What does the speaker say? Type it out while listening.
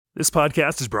This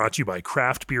podcast is brought to you by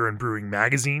Craft Beer and Brewing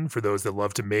Magazine for those that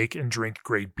love to make and drink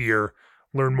great beer.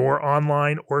 Learn more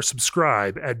online or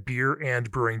subscribe at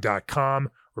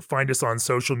beerandbrewing.com or find us on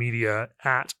social media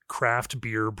at Craft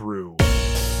Beer Brew.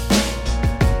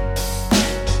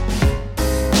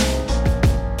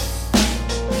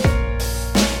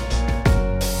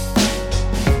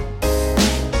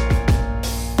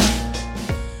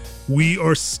 We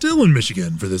are still in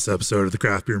Michigan for this episode of the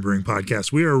Craft Beer and Brewing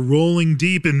Podcast. We are rolling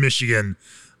deep in Michigan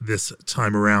this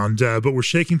time around, but we're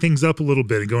shaking things up a little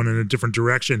bit and going in a different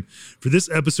direction. For this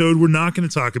episode, we're not going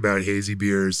to talk about hazy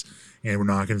beers, and we're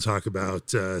not going to talk about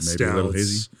stouts. Maybe a little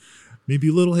hazy. Maybe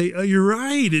a little hazy. Oh, you're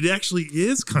right. It actually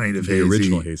is kind of hazy. The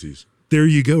original hazies. There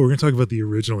you go. We're going to talk about the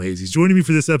original hazies. Joining me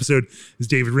for this episode is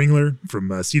David Ringler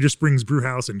from Cedar Springs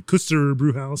Brewhouse and Kuster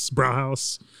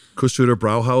Brauhaus. Kuster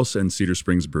Brauhaus and Cedar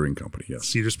Springs Brewing Company, yes.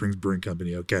 Cedar Springs Brewing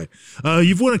Company, okay.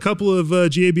 You've won a couple of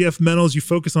GABF medals. You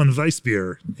focus on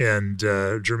Weissbier and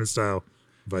German-style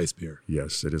Weissbier.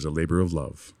 Yes, it is a labor of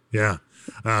love. Yeah,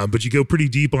 but you go pretty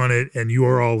deep on it, and you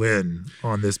are all in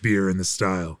on this beer and this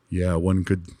style. Yeah, one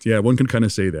could kind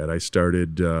of say that. I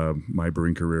started my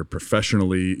brewing career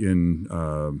professionally in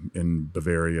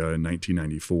Bavaria in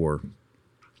 1994.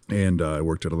 And I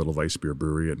worked at a little Weissbier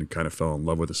brewery and kind of fell in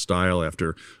love with the style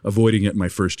after avoiding it my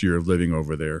first year of living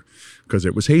over there because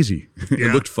it was hazy. Yeah,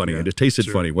 it looked funny and it tasted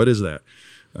sure. funny. What is that?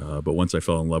 But once I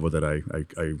fell in love with it, I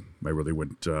really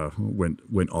went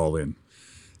all in.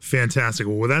 Fantastic.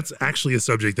 Well, that's actually a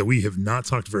subject that we have not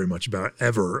talked very much about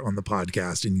ever on the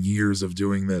podcast in years of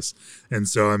doing this. And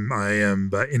so I am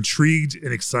intrigued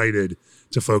and excited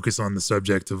to focus on the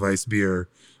subject of Weissbier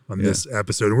on this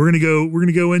episode. And we're going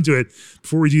to go into it.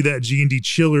 Before we do that, G&D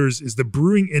Chillers is the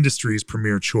brewing industry's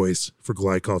premier choice for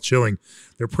glycol chilling.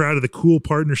 They're proud of the cool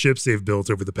partnerships they've built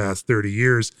over the past 30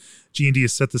 years. G&D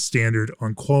has set the standard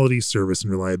on quality, service,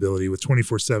 and reliability with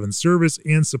 24/7 service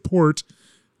and support.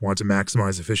 Want to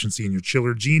maximize efficiency in your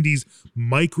chiller? G&D's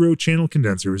micro-channel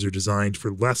condensers are designed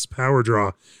for less power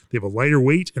draw. They have a lighter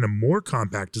weight and a more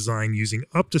compact design using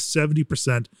up to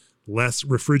 70% less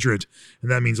refrigerant,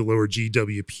 and that means a lower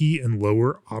GWP and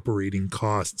lower operating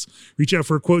costs. Reach out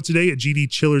for a quote today at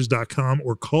gdchillers.com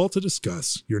or call to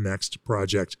discuss your next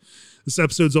project. This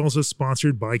episode is also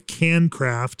sponsored by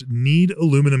CanCraft. Need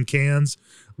aluminum cans,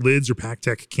 lids, or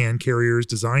PackTech can carriers?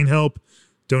 Design help?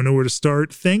 Don't know where to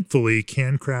start? Thankfully,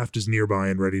 CanCraft is nearby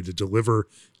and ready to deliver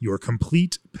your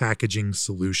complete packaging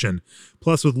solution.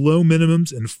 Plus, with low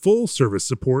minimums and full service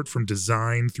support from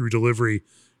design through delivery,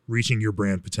 reaching your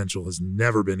brand potential has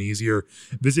never been easier.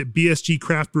 Visit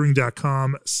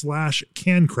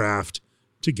bsgcraftbrewing.com/cancraft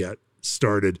to get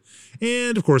started.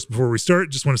 And of course, before we start,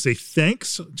 just want to say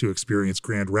thanks to Experience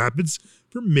Grand Rapids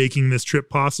for making this trip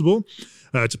possible.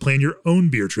 To plan your own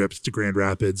beer trips to Grand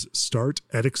Rapids, start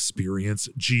at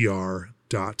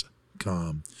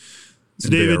experiencegr.com. So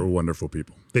and David, they are wonderful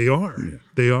people. They are. Yeah.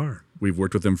 They are. We've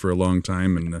worked with them for a long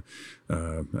time, and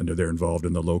I know they're involved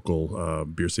in the local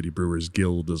Beer City Brewers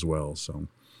Guild as well. So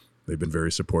they've been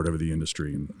very supportive of the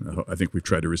industry, and I think we've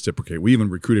tried to reciprocate. We even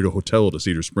recruited a hotel to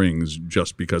Cedar Springs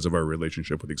just because of our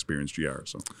relationship with Experience GR.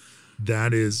 So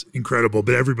that is incredible.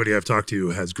 But everybody I've talked to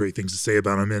has great things to say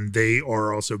about them, and they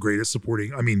are also great at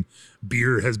supporting. I mean,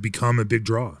 beer has become a big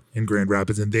draw in Grand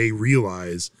Rapids, and they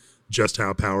realize just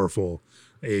how powerful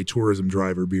a tourism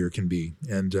driver beer can be,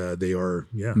 and they are,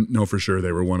 yeah. No, for sure.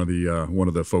 They were one of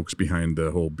the folks behind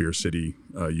the whole Beer City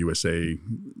USA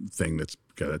thing. That's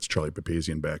Charlie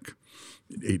Papazian back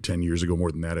 8-10 years ago,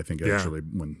 more than that, I think, actually,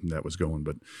 when that was going.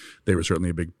 But they were certainly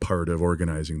a big part of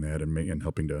organizing that and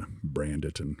helping to brand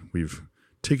it, and we've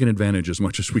taken advantage as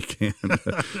much as we can.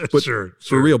 But sure.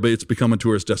 For real, but it's become a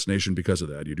tourist destination because of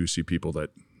that. You do see people that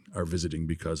are visiting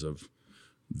because of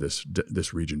this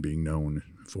region being known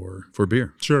for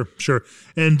beer. Sure.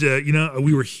 And,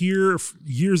 we were here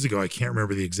years ago. I can't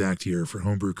remember the exact year for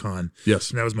Homebrew Con. Yes.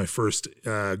 And that was my first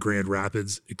Grand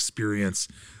Rapids experience.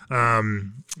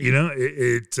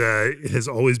 It has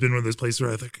always been one of those places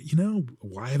where I think,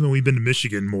 why haven't we been to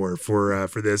Michigan more for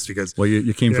this? Because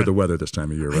you came for the weather this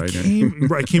time of year, right?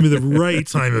 I came at the right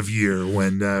time of year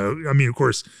when, of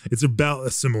course, it's about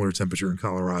a similar temperature in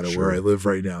Colorado where I live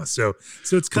right now. So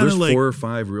it's kind of like 4 or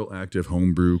 5 real active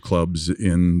homebrew clubs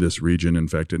in this region. In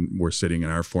fact, we're sitting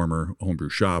in our former homebrew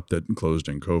shop that closed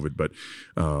in COVID, but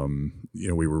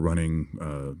we were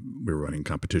running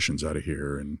competitions out of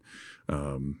here, and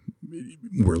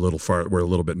we're a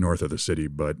little bit north of the city,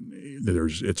 but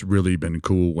it's really been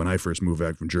cool. When I first moved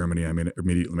back from Germany, I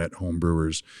immediately met home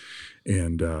brewers,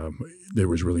 and there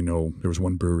was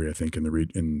one brewery, I think,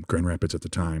 in Grand Rapids at the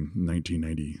time,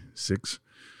 1996.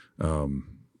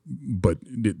 but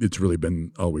it's really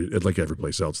been always, like every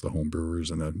place else, the home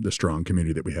brewers and the strong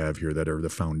community that we have here that are the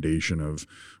foundation of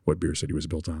what Beer City was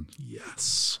built on.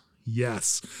 Yes.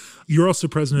 You're also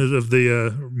president of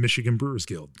the Michigan Brewers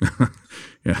Guild.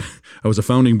 Yeah, I was a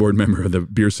founding board member of the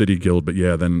Beer City Guild, but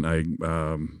yeah, then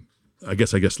I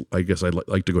guess I'd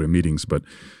like to go to meetings, but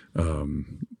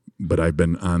I've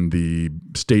been on the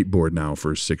state board now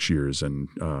for 6 years, and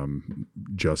I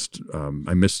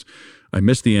missed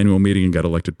the annual meeting and got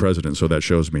elected president, so that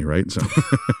shows me, right? So.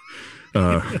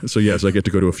 So yes, I get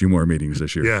to go to a few more meetings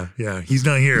this year. Yeah. He's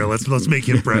not here. Let's make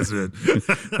him president.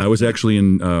 I was actually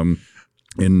in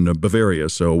Bavaria.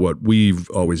 So what we've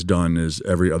always done is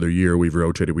every other year we've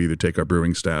rotated. We either take our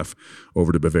brewing staff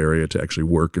over to Bavaria to actually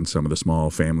work in some of the small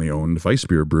family-owned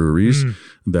Weissbier breweries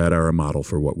that are a model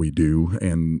for what we do,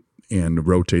 and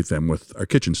rotate them with our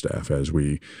kitchen staff as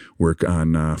we work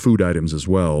on food items as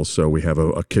well. So we have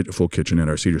a full kitchen at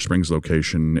our Cedar Springs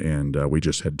location, and we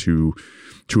just had two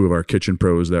of our kitchen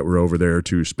pros that were over there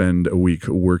to spend a week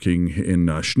working in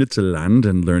Schnitzelland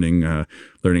and learning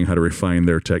how to refine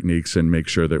their techniques and make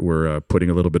sure that we're putting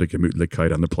a little bit of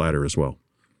Gemütlichkeit on the platter as well.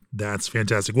 That's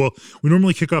fantastic. Well, we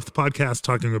normally kick off the podcast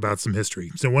talking about some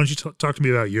history. So why don't you talk to me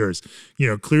about yours?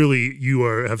 Clearly you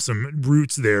have some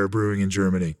roots there brewing in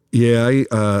Germany. Yeah,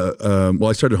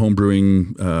 I started home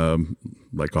brewing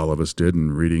like all of us did,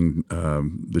 and reading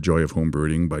The Joy of Home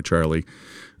Brewing by Charlie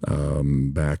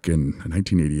back in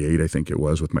 1988, I think it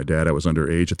was, with my dad. I was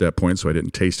underage at that point, so I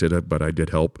didn't taste it, but I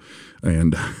did help.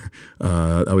 And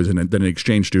I was then an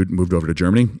exchange student, moved over to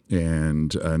Germany,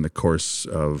 and in the course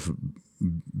of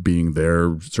being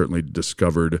there, certainly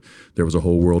discovered there was a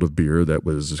whole world of beer that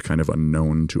was kind of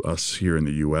unknown to us here in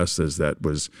the U.S., as that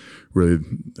was really,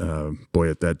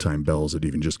 at that time, Bell's had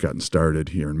even just gotten started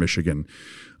here in Michigan.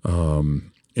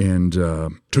 And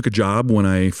took a job when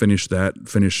I finished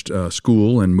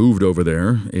school and moved over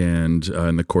there, and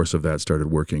in the course of that started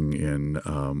working in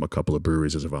a couple of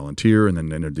breweries as a volunteer, and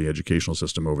then entered the educational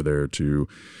system over there to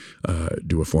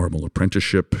do a formal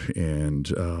apprenticeship,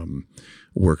 and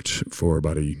worked for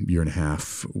about a year and a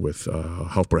half with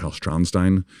Hofbrauhaus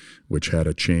Traunstein, which had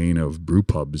a chain of brew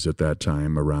pubs at that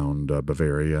time around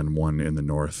Bavaria and one in the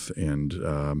north.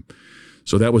 And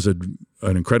so that was an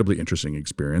incredibly interesting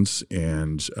experience,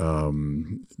 and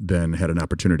then had an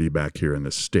opportunity back here in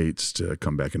the States to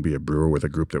come back and be a brewer with a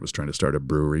group that was trying to start a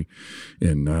brewery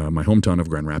in my hometown of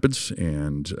Grand Rapids,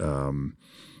 and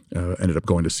ended up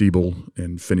going to Siebel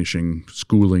and finishing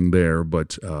schooling there.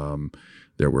 But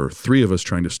there were three of us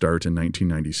trying to start in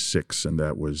 1996, and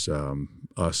that was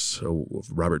us,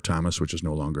 Robert Thomas, which is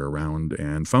no longer around,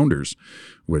 and Founders,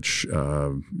 which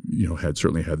had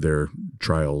certainly had their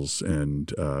trials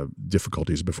and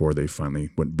difficulties before they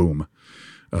finally went boom.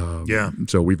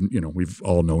 So we've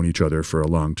all known each other for a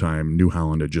long time. New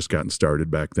Holland had just gotten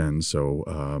started back then,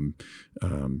 so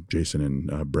Jason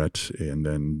and Brett, and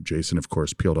then Jason, of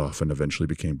course, peeled off and eventually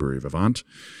became Brewery Vivant.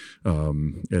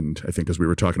 And I think, as we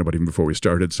were talking about even before we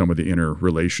started, some of the inner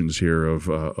relations here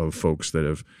of folks that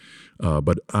have.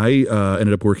 But I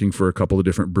ended up working for a couple of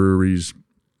different breweries.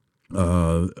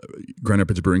 Grand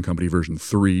Rapids Brewing Company version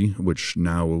 3, which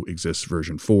now exists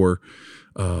version 4.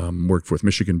 Worked with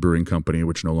Michigan Brewing Company,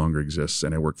 which no longer exists,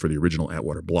 and I worked for the original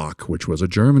Atwater Block, which was a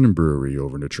German brewery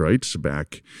over in Detroit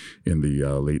back in the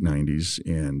late 90s,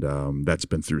 and that's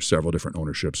been through several different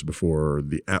ownerships before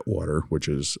the Atwater, which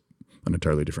is an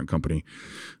entirely different company.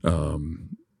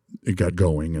 It got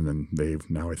going, and then they've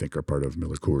now, I think, are part of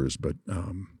Miller Coors, but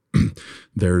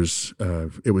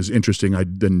it was interesting. I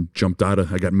then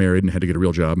I got married and had to get a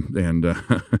real job, and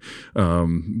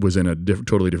was in a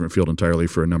totally different field entirely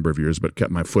for a number of years, but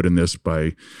kept my foot in this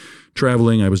by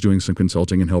traveling. I was doing some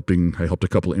consulting and I helped a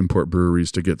couple of import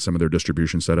breweries to get some of their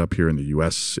distribution set up here in the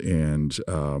U.S., and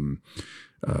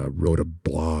wrote a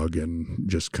blog and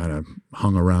just kind of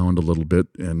hung around a little bit,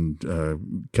 and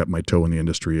kept my toe in the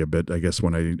industry a bit, I guess,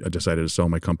 when I decided to sell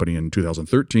my company in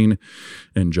 2013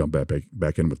 and jump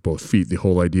back in with both feet. The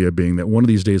whole idea being that one of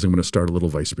these days I'm going to start a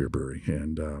little Weissbier brewery,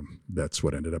 and that's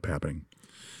what ended up happening.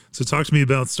 So talk to me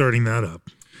about starting that up.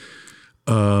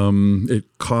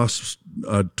 It costs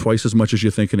twice as much as you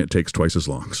think, and it takes twice as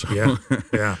long. So.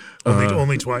 Yeah.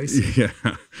 Only twice. Yeah.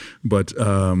 But,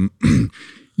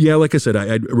 yeah, like I said,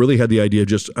 I really had the idea. I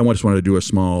just wanted to do a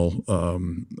small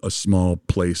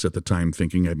place at the time,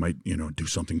 thinking I might, do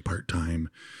something part time.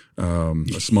 A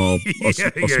small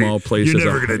place. You're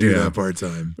never going to do that part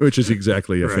time. Which is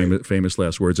exactly a famous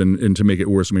last words. And to make it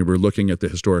worse, we were looking at the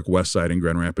historic West Side in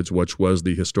Grand Rapids, which was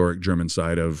the historic German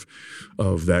side of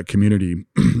that community.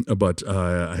 But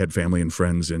I had family and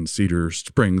friends in Cedar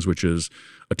Springs, which is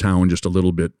a town just a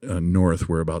little bit north.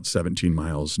 We're about 17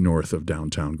 miles north of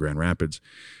downtown Grand Rapids,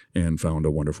 and found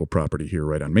a wonderful property here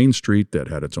right on Main Street that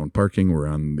had its own parking. We're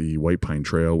on the White Pine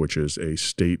Trail, which is a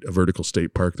vertical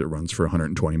state park that runs for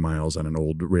 120 miles on an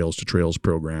old Rails to Trails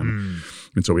program.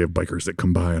 And so we have bikers that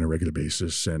come by on a regular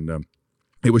basis. And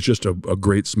it was just a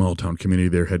great small town community.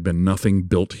 There had been nothing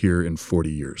built here in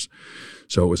 40 years.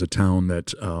 So it was a town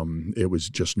that it was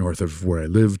just north of where I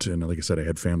lived. And like I said, I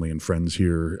had family and friends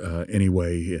here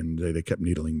anyway, and they kept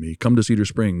needling me, come to Cedar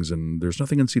Springs. And there's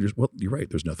nothing in Cedar Springs. Well, you're right.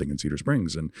 There's nothing in Cedar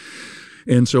Springs. And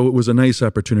so it was a nice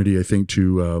opportunity, I think,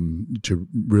 to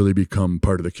really become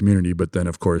part of the community. But then,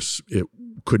 of course, it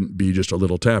couldn't be just a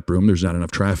little tap room. There's not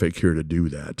enough traffic here to do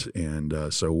that.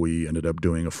 And so we ended up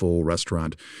doing a full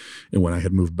restaurant. And when I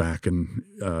had moved back and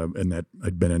that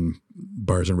I'd been in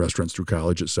bars and restaurants through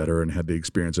college, et cetera, and had the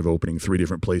experience of opening 3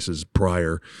 different places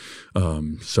prior.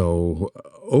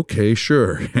 Okay,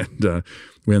 sure. And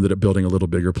we ended up building a little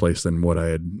bigger place than what I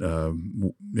had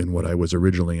in what I was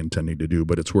originally intending to do.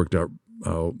 But it's worked out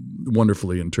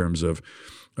wonderfully in terms of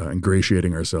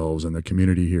ingratiating ourselves in the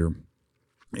community here.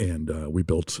 And we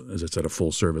built, as I said, a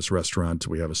full-service restaurant.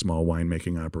 We have a small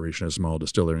winemaking operation, a small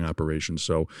distilling operation.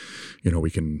 So,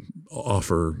 we can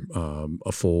offer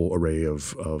a full array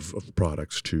of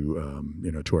products to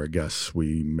our guests.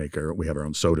 We have our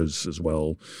own sodas as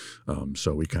well.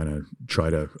 So we kind of try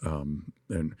to,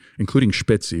 and including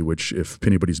Spitzy, which if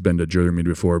anybody's been to Germany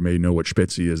before may know what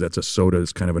Spitzy is. That's a soda.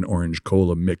 It's kind of an orange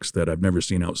cola mix that I've never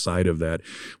seen outside of that.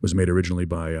 It was made originally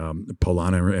by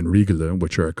Paulaner and Riegele,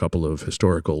 which are a couple of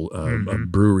historical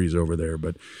breweries over there,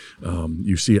 but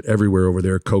you see it everywhere over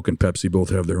there. Coke and Pepsi both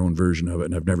have their own version of it,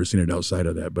 and I've never seen it outside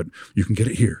of that, but you can get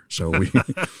it here. So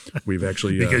we've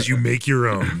actually because you make your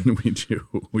own.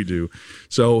 we do.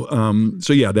 So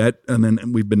yeah, that, and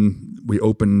then we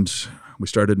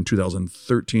started in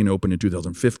 2013, opened in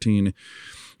 2015.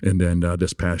 And then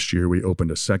this past year, we opened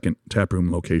a second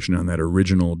taproom location on that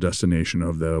original destination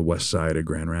of the west side of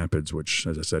Grand Rapids, which,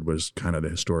 as I said, was kind of the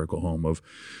historical home of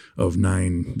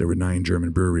 9. There were 9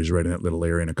 German breweries right in that little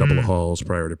area and a couple of halls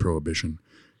prior to Prohibition.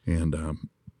 And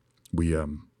we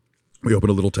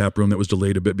opened a little tap room that was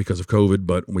delayed a bit because of COVID,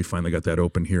 but we finally got that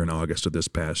open here in August of this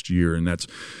past year. And that's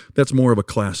more of a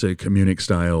classic Munich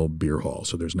style beer hall.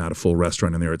 So there's not a full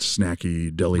restaurant in there. It's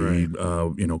snacky, deli,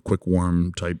 right. Quick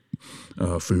warm type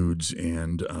foods,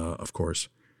 and of course,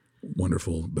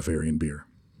 wonderful Bavarian beer.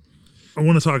 I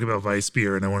want to talk about Weiss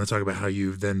beer, and I want to talk about how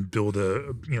you then build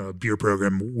a beer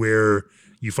program where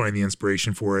you find the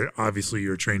inspiration for it. Obviously,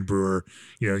 you're a trained brewer.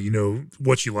 You know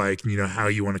what you like, and you know how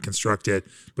you want to construct it.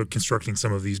 But constructing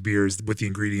some of these beers with the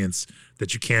ingredients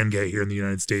that you can get here in the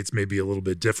United States may be a little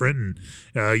bit different.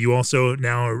 And you also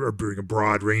now are brewing a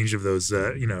broad range of those,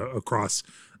 across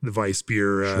the Weiss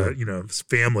beer,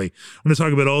 family. I'm going to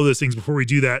talk about all those things. Before we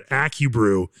do that,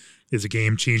 AccuBrew is a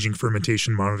game-changing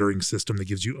fermentation monitoring system that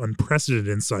gives you unprecedented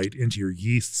insight into your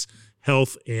yeast's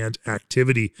health and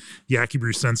activity. The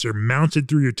AccuBrew sensor mounted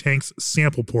through your tank's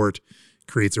sample port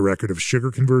creates a record of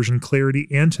sugar conversion, clarity,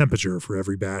 and temperature for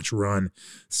every batch run.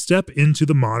 Step into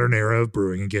the modern era of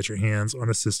brewing and get your hands on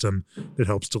a system that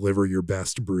helps deliver your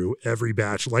best brew every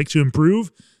batch. Like to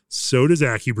improve? So does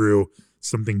AccuBrew.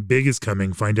 Something big is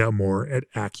coming. Find out more at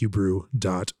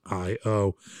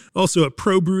accubrew.io. Also at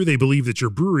ProBrew, they believe that your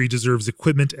brewery deserves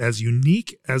equipment as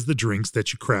unique as the drinks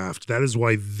that you craft. That is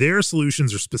why their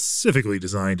solutions are specifically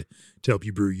designed to help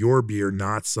you brew your beer,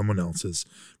 not someone else's.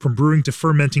 From brewing to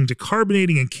fermenting to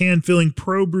carbonating and can filling,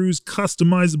 ProBrew's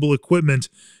customizable equipment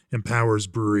empowers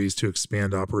breweries to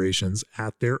expand operations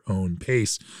at their own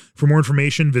pace. For more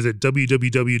information, visit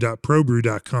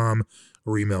www.probrew.com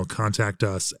or email contact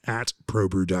us at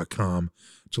probrew.com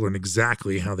to learn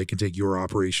exactly how they can take your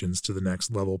operations to the next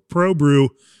level. ProBrew,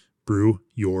 brew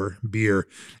your beer.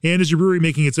 And is your brewery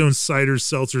making its own ciders,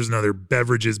 seltzers, and other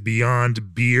beverages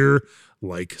beyond beer,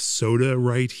 like soda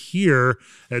right here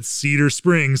at Cedar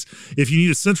Springs? If you need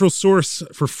a central source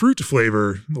for fruit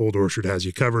flavor, Old Orchard has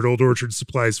you covered. Old Orchard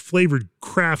supplies flavored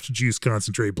craft juice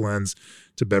concentrate blends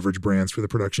to beverage brands for the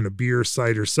production of beer,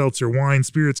 cider, seltzer, wine,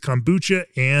 spirits, kombucha,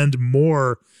 and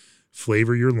more.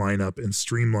 Flavor your lineup and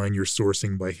streamline your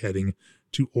sourcing by heading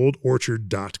to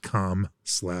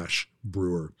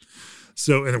oldorchard.com/brewer.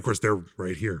 So, and of course, they're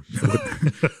right here.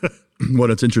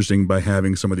 What's interesting by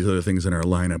having some of these other things in our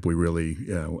lineup, we really,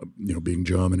 being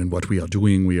German and what we are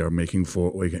doing, we are making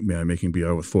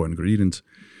beer with 4 ingredients.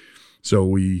 So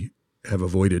we have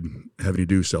avoided having to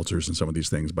do seltzers and some of these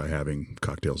things by having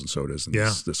cocktails and sodas and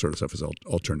this sort of stuff as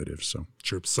alternatives. So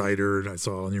Chirp cider, I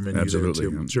saw on your menu. Absolutely,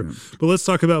 there too. Sure. Yeah. But let's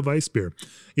talk about Weiss beer.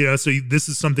 So this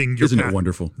is something Isn't it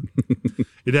wonderful?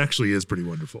 It actually is pretty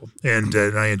wonderful, and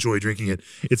I enjoy drinking it.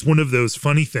 It's one of those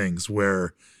funny things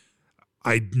where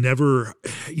I never,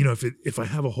 if I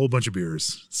have a whole bunch of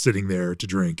beers sitting there to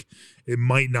drink, it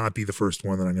might not be the first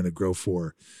one that I'm going to go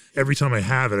for. Every time I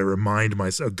have it, I remind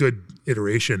myself, a good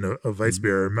iteration of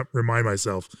Weissbier, I remind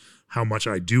myself how much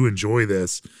I do enjoy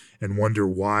this and wonder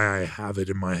why I have it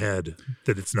in my head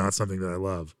that it's not something that I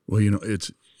love. Well,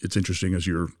 it's interesting as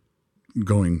you're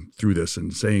going through this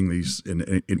and saying these,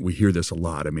 and we hear this a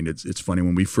lot. I mean, it's funny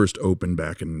when we first opened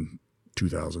back in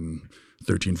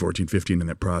 2013, 14, 15 in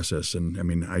that process. And I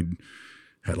mean, I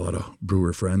had a lot of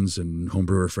brewer friends and home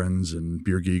brewer friends and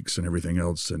beer geeks and everything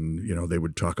else. And, they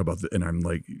would talk about and I'm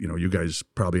like, you guys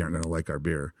probably aren't going to like our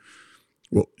beer.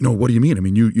 Well, no, what do you mean? I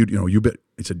mean, you bet.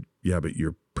 I said, yeah, but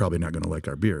you're probably not going to like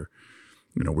our beer.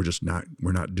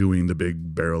 We're not doing the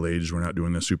big barrel aged. We're not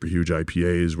doing the super huge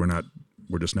IPAs.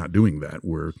 We're just not doing that.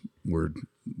 We're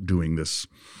doing this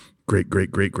great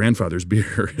grandfather's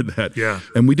beer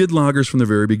and we did lagers from the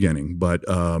very beginning, but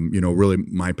really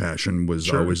my passion was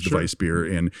always the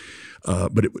Weissbier. And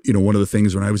but one of the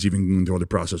things when I was even going through the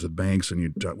process with Banks, and you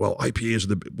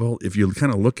IPAs are if you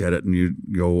kind of look at it and you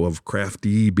go of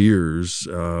crafty beers,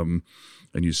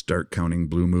 and you start counting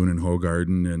Blue Moon and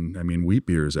Hoegaarden, and I mean wheat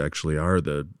beers actually are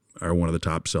one of the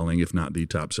top selling, if not the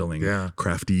top selling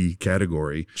crafty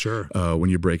category. Sure. When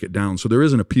you break it down. So there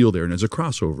is an appeal there, and there's a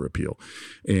crossover appeal.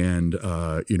 And,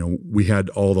 we had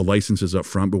all the licenses up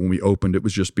front, but when we opened, it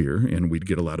was just beer, and we'd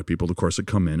get a lot of people, of course, that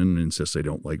come in and insist they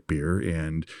don't like beer.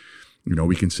 And,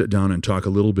 we can sit down and talk a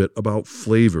little bit about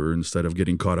flavor instead of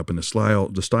getting caught up in the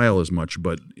style as much,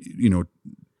 but,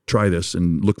 try this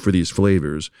and look for these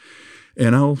flavors.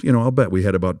 And I'll bet we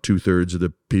had about 2/3 of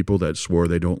the people that swore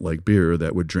they don't like beer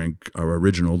that would drink our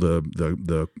original,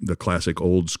 the classic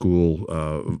old school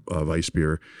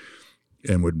Weissbier,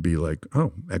 and would be like,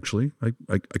 oh, actually,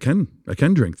 I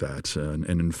can drink that. And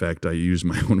in fact, I use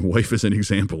my own wife as an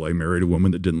example. I married a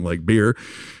woman that didn't like beer,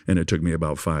 and it took me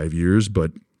about 5 years,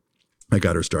 but I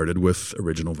got her started with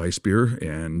original Weissbier,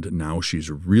 and now she's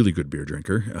a really good beer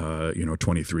drinker.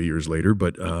 23 years later,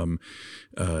 but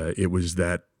it was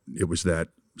that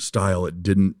style.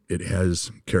 It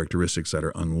has characteristics that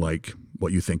are unlike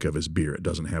what you think of as beer. It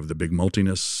doesn't have the big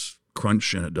maltiness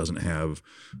crunch, and it doesn't have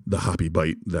the hoppy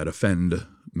bite that offend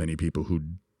many people who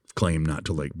claim not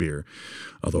to like beer.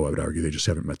 Although I would argue they just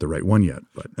haven't met the right one yet.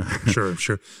 But Sure.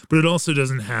 But it also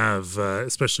doesn't have,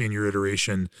 especially in your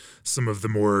iteration, some of the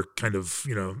more kind of,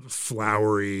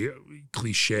 flowery,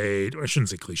 cliched, I shouldn't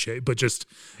say cliche, but just,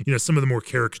 some of the more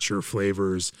caricature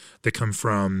flavors that come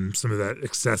from some of that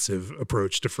excessive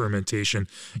approach to fermentation.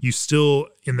 You still,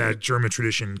 in that German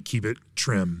tradition, keep it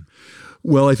trim.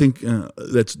 Well, I think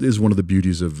that is one of the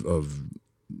beauties of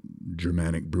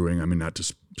Germanic brewing. I mean, not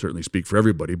to certainly speak for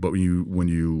everybody, but when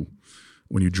you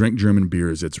drink German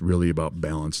beers, it's really about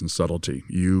balance and subtlety.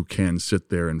 You can sit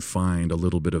there and find a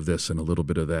little bit of this and a little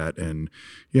bit of that, and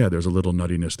there's a little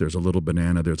nuttiness, there's a little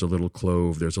banana, there's a little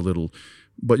clove,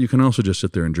 but you can also just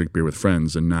sit there and drink beer with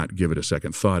friends and not give it a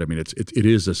second thought. I mean, it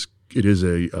is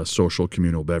a social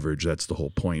communal beverage. That's the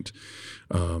whole point,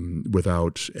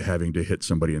 without having to hit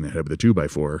somebody in the head with a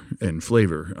 2x4 and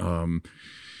flavor.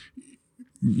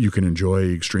 You can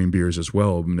enjoy extreme beers as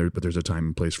well, but there's a time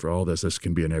and place for all this. This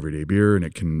can be an everyday beer, and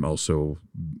it can also,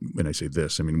 when I say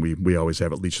this, I mean, we always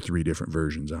have at least 3 different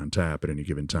versions on tap at any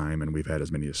given time, and we've had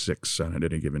as many as 6 on it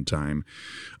at any given time.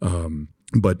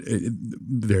 But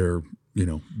they're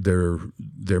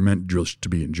meant just to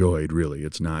be enjoyed, really.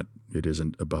 It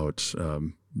isn't about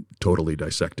totally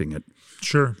dissecting it.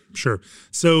 Sure.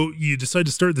 So you decide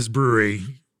to start this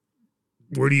brewery.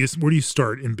 Where do you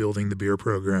start in building the beer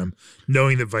program,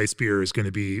 knowing that Weissbier is going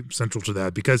to be central to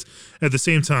that? Because at the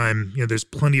same time, there's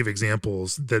plenty of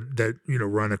examples that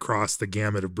run across the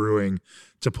gamut of brewing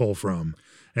to pull from,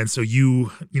 and so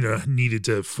you needed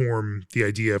to form the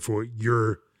idea for what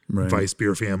your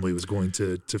Weissbier family was going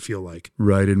to feel like.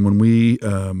 Right, and when we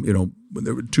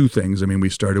there were 2 things. I mean, we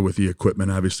started with the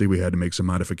equipment. Obviously, we had to make some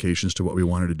modifications to what we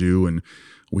wanted to do, and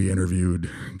we interviewed,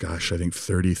 I think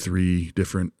 33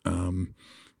 different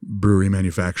brewery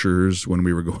manufacturers when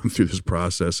we were going through this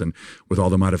process. And with all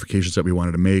the modifications that we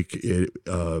wanted to make, it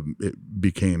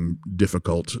became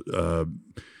difficult.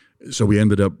 So we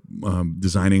ended up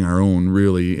designing our own,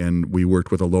 really, and we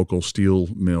worked with a local steel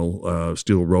mill,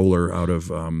 steel roller out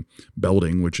of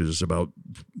Belding, which is about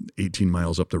 18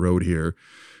 miles up the road here,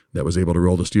 that was able to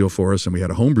roll the steel for us. And we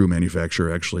had a homebrew manufacturer,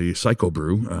 actually,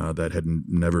 Psychobrew, that had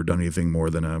never done anything more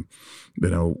than a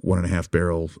 1.5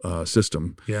 barrel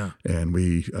system. Yeah. And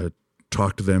we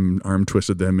talked to them, arm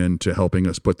twisted them into helping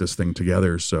us put this thing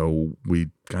together. So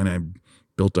we kind of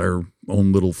built our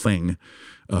own little thing.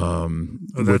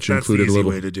 Which that's included the easy a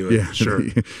little way to do it. Yeah, Sure.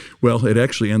 Well, it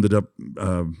actually ended up,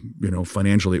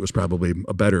 financially it was probably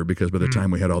better because by the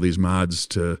time we had all these mods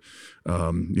to,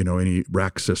 any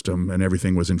rack system and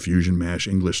everything was infusion mash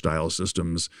English style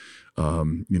systems.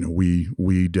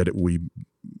 We did it. We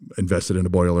invested in a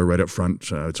boiler right up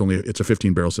front. It's a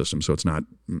 15 barrel system, so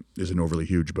isn't overly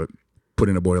huge, but put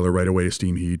in a boiler right away to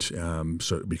steam heat,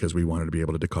 so because we wanted to be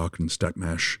able to decoct and step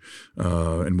mash,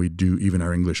 and we do even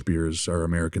our English beers, our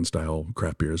American style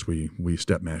craft beers, we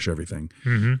step mash everything,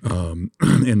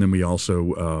 and then we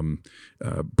also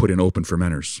put in open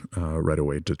fermenters right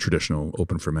away, to traditional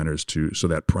open fermenters, so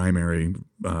that primary,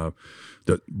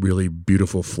 the really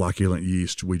beautiful flocculent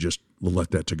yeast, we just let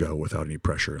that to go without any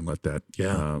pressure and let that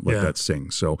that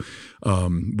sing. So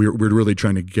we're really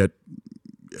trying to get.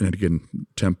 And again,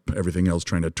 temp, everything else,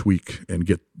 trying to tweak and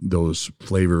get those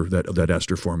flavor, that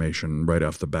ester formation right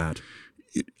off the bat.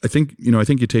 I think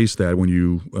you taste that when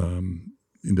you,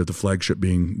 the flagship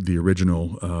being the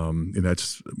original, and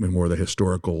that's more the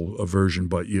historical version,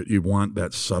 but you want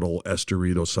that subtle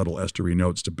estery, those subtle estery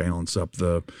notes to balance up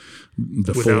the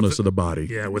fullness of the body.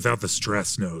 Yeah, without the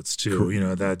stress notes too.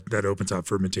 Cool. That open top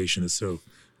fermentation is so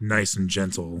nice and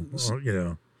gentle,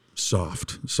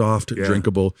 soft,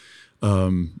 drinkable.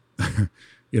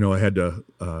 I had to,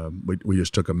 we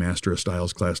just took a Master of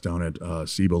Styles class down at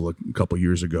Siebel a couple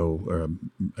years ago.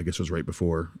 I guess it was right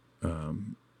before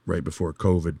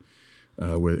COVID,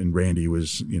 and Randy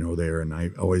was, there, and I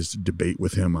always debate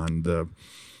with him on the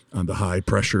high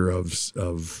pressure of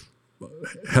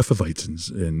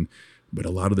Hefeweizens, but a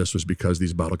lot of this was because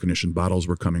these bottle conditioned bottles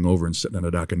were coming over and sitting on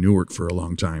a dock in Newark for a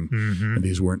long time. And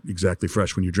these weren't exactly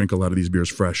fresh. When you drink a lot of these beers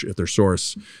fresh at their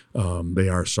source, they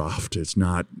are soft. It's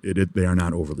not, they are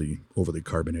not overly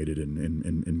carbonated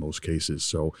in most cases.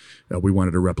 So we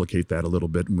wanted to replicate that a little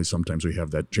bit. And sometimes we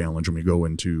have that challenge when we go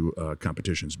into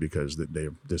competitions because they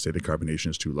say the carbonation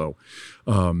is too low.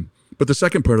 But the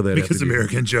second part of that, because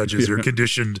American judges are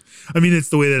conditioned. I mean, it's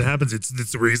the way that it happens.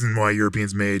 It's the reason why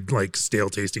Europeans made like stale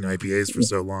tasting IPAs for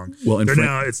so long. Well, and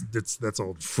now that's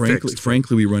all.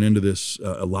 Frankly, we run into this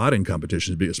a lot in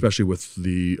competitions, especially with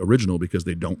the original, because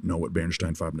they don't know what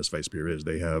Bernstein Farbenes Weissbier is.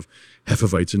 They have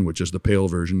Hefeweizen, which is the pale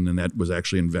version, and that was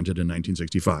actually invented in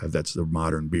 1965. That's the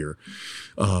modern beer,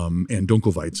 and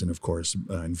Dunkelweizen, of course,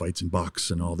 and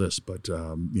Weizenbox and all this. But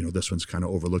this one's kind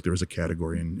of overlooked. There is a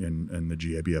category in the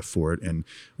GABF for it, and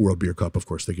World Beer Cup, of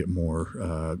course, they get more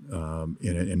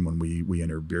in it. And when we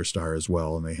enter Beer Star as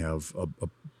well, and they have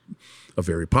a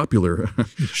very popular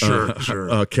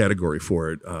category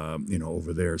for it,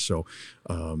 over there. So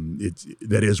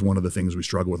that is one of the things we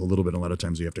struggle with a little bit. A lot of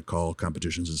times you have to call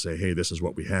competitions and say, hey, this is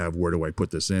what we have. Where do I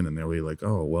put this in? And they'll be like,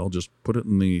 oh, well, just put it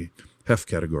in the Hef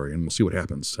category and we'll see what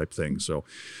happens type thing. So,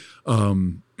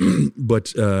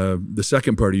 but the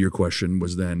second part of your question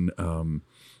was then,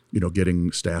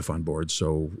 getting staff on board.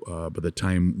 So by the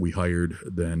time we hired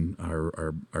then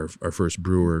our first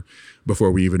brewer, before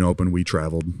we even opened, we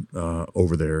traveled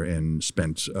over there and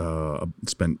spent a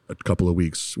couple of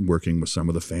weeks working with some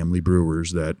of the family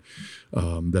brewers that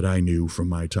I knew from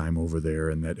my time over there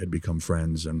and that had become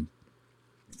friends. And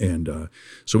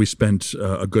so we spent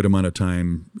a good amount of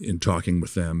time in talking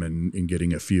with them and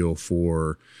getting a feel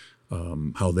for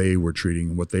how they were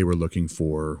treating and what they were looking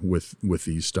for with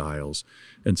these styles.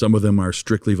 And some of them are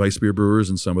strictly Weissbier brewers,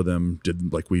 and some of them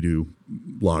did like we do,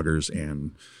 lagers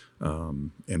and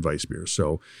Weissbier.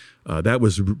 So that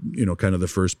was kind of the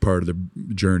first part of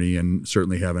the journey, and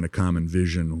certainly having a common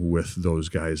vision with those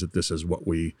guys that this is what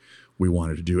we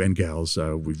wanted to do, and gals.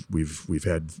 We've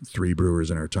had 3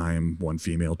 brewers in our time, 1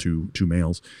 female, 2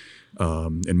 males.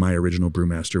 And my original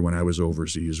brewmaster when I was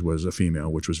overseas was a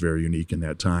female, which was very unique in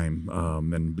that time.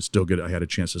 And I had a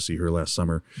chance to see her last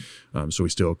summer. So we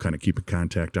still kind of keep in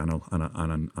contact on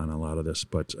a lot of this.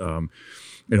 But,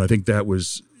 I think that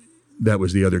was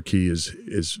the other key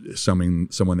is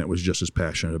someone that was just as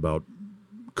passionate about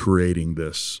creating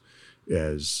this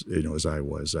as I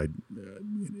was.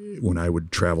 When I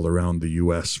would travel around the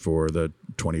U.S. for the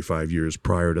 25 years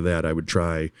prior to that, I would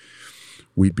try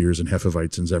wheat beers and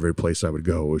Hefeweizens every place I would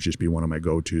go. It would just be one of my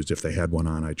go-tos. If they had one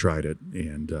on, I tried it.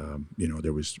 And,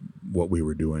 there was what we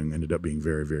were doing ended up being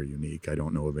very, very unique. I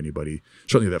don't know of anybody,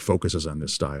 certainly that focuses on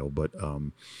this style, but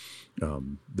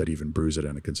that even brews it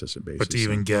on a consistent basis. But to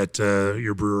even get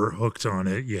your brewer hooked on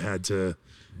it, you had to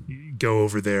go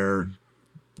over there,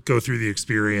 go through the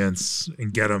experience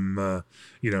and get them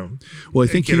Well, I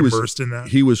think get he was immersed in that.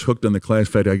 He was hooked on the class.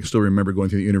 In fact, I still remember going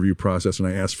through the interview process, and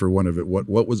I asked for one of it. What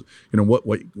was,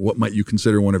 what might you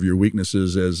consider one of your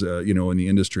weaknesses as in the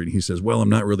industry? And he says, well, I'm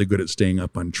not really good at staying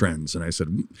up on trends. And I said,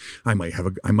 I might have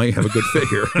a good fit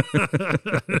here.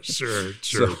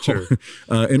 Sure.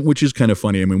 And which is kind of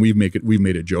funny. I mean, we've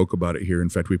made a joke about it here. In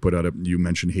fact, we put out you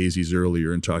mentioned hazies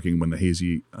earlier and talking when the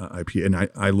hazy IPA, and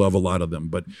I love a lot of them,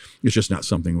 but it's just not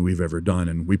something we've ever done.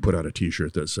 And we put out a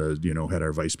T-shirt that says, had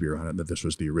our Weiss beer on it, that this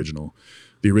was the original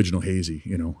hazy,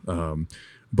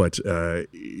 but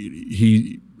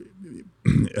he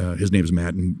his name's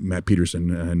Matt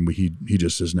Peterson, and he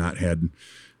just has not had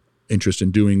interest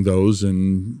in doing those,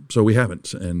 and so we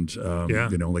haven't. And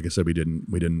like I said, we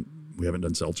haven't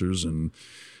done seltzers, and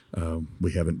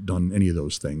we haven't done any of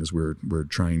those things. We're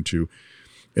trying to,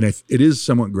 and it is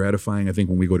somewhat gratifying, I think,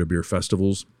 when we go to beer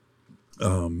festivals.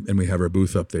 And we have our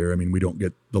booth up there. I mean, we don't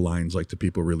get the lines like the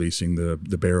people releasing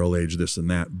the barrel age, this and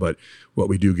that. But what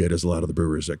we do get is a lot of the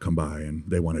brewers that come by and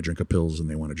they want to drink a Pils and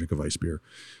they want to drink a Weiss beer.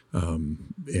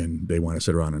 And they want to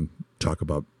sit around and talk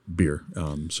about beer.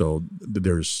 So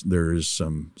there is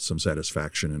some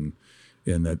satisfaction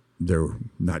in that they're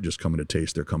not just coming to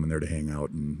taste, they're coming there to hang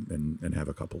out and have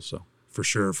a couple. So. For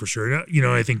sure.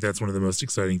 I think that's one of the most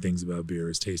exciting things about beer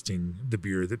is tasting the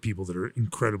beer that people that are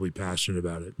incredibly passionate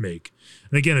about it make.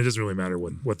 And again, it doesn't really matter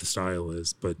what the style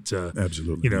is, but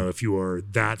absolutely, if you are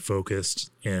that focused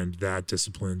and that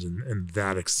disciplined and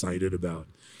that excited about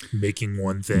making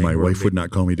one thing. My wife would not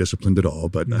call me disciplined at all,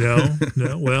 but no.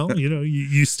 Well,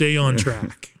 you stay on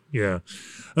track. Yeah.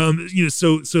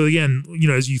 So again,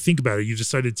 as you think about it, you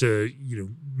decided to,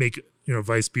 make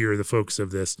Weiss beer the focus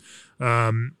of this.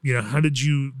 How did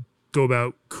you go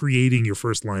about creating your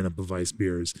first lineup of Weiss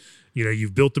beers?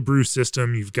 You've built the brew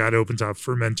system, you've got open top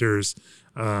fermenters.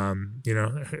 How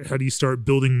do you start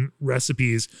building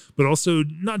recipes, but also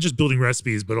not just building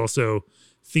recipes, but also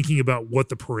thinking about what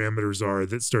the parameters are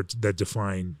that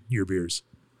define your beers?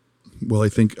 Well, I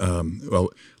think,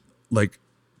 like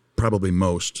probably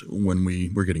most, when we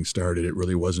were getting started, it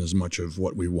really wasn't as much of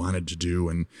what we wanted to do.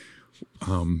 And,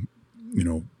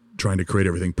 trying to create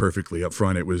everything perfectly up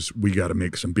front. It was, we got to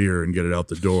make some beer and get it out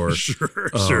the door.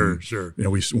 Sure.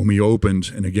 When we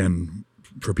opened, and again,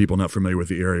 for people not familiar with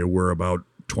the area, we're about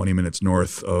 20 minutes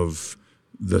north of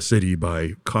the city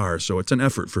by car. So it's an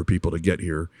effort for people to get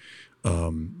here.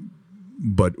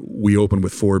 But we opened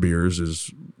with 4 beers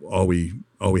is all we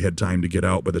had time to get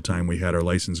out by the time we had our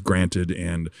license granted,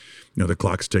 and, the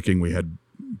clock's ticking. We had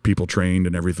people trained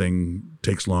and everything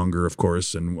takes longer, of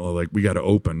course. And we got to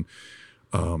open.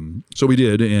 So we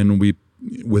did, and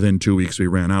within 2 weeks we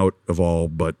ran out of all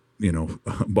but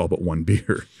one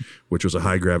beer, which was a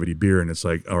high gravity beer. And it's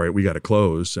like, all right, we got to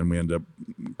close. And we ended up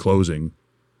closing,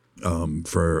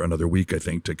 for another week, I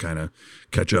think, to kind of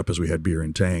catch up as we had beer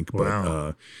in tank.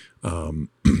 Wow. But,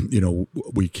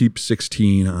 we keep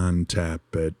 16 on tap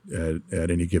at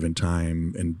any given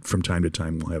time. And from time to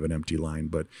time we'll have an empty line,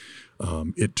 but,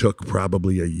 it took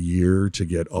probably a year to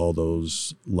get all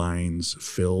those lines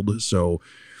filled. So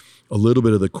a little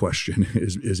bit of the question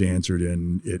is answered,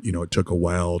 and it took a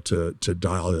while to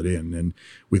dial it in. And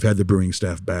we've had the brewing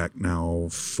staff back now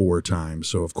 4 times.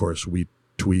 So of course we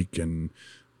tweak and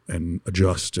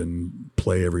adjust and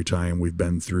play every time. We've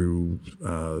been through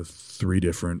 3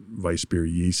 different Weiss beer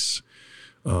yeasts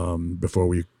before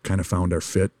we kind of found our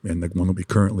fit. And the one that we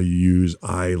currently use,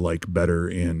 I like better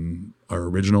in our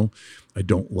original. I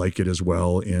don't like it as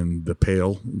well in the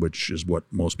pale, which is what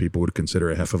most people would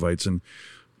consider a Hefeweizen.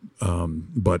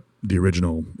 But the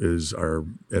original is our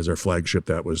flagship.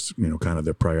 That was, kind of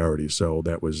the priority. So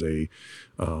that was a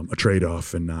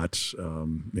trade-off, and not,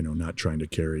 not trying to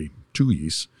carry 2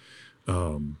 yeasts.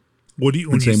 When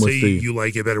you say you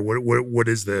like it better, what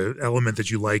is the element that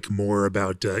you like more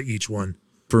about each one?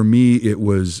 For me, it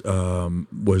was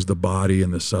the body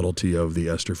and the subtlety of the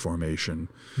ester formation.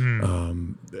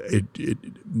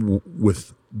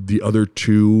 With the other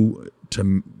 2,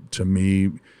 to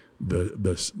me,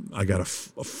 I got a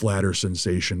flatter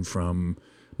sensation from,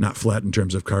 not flat in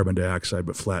terms of carbon dioxide,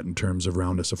 but flat in terms of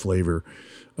roundness of flavor,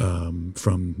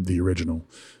 from the original,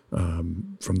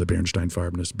 from the Bernstein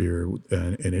Farbeness beer.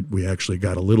 And we actually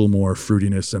got a little more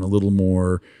fruitiness and a little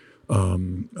more, a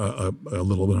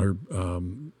little more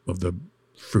of the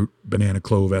fruit banana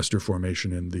clove ester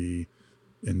formation in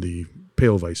the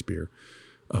pale Weiss beer.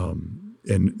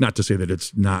 And not to say that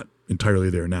it's not entirely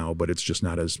there now, but it's just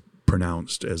not as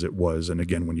pronounced as it was. And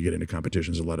again, when you get into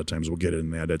competitions, a lot of times we'll get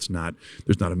in that there's not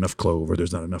enough clove or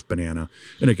there's not enough banana.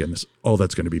 And again, all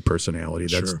that's going to be personality.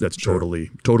 That's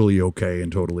totally okay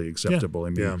and totally acceptable.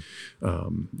 Yeah. I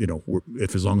mean,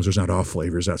 if as long as there's not off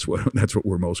flavors, that's what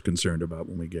we're most concerned about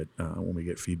when we get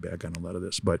feedback on a lot of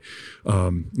this. But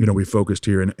we focused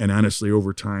here, and honestly,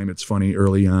 over time, it's funny.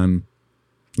 Early on,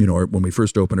 when we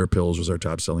first opened, our Pils was our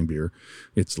top selling beer.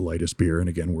 It's the lightest beer, and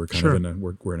again, we're kind of in a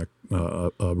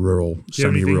rural,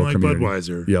 semi-rural like community.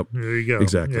 Budweiser. Yep, there you go.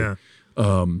 Exactly. Yeah.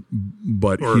 Or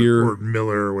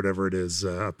Miller or whatever it is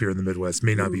up here in the Midwest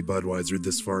may not be Budweiser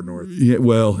this far north. Yeah,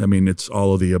 well, I mean, it's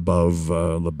all of the above.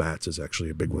 Labatt's is actually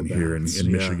a big one here in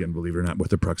Michigan, believe it or not, with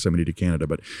the proximity to Canada,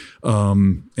 but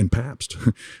and Pabst,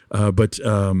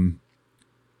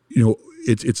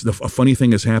 It's a funny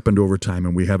thing has happened over time,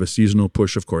 and we have a seasonal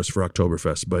push, of course, for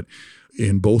Oktoberfest. But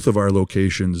in both of our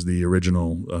locations, the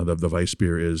original, the Weiss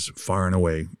beer is far and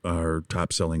away our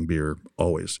top-selling beer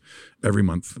always, every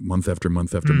month after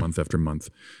month after month after month,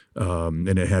 and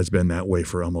it has been that way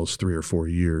for almost 3 or 4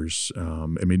 years.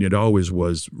 I mean, it always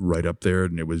was right up there,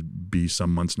 and it would be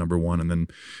some months number one, and then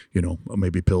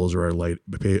maybe Pils or a light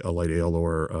ale,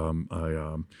 or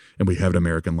and we have an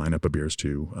American lineup of beers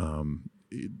too.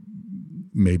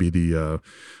 Maybe the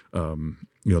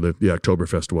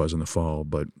Oktoberfest was in the fall,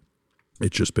 but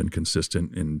it's just been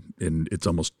consistent, and it's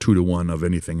almost 2 to 1 of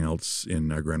anything else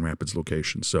in our Grand Rapids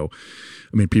location. So,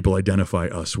 I mean, people identify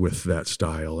us with that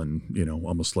style, and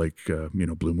almost like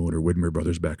Blue Moon or Widmer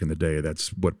Brothers back in the day. That's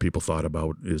what people thought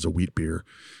about is a wheat beer,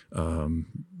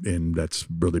 and that's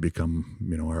really become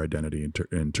our identity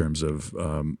in terms of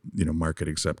market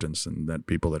acceptance, and that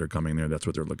people that are coming there, that's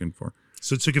what they're looking for.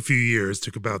 So it took a few years,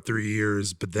 took about 3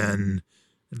 years, but then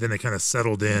it kind of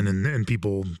settled in, and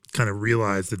people kind of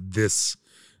realized that this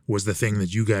was the thing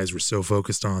that you guys were so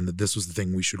focused on, that this was the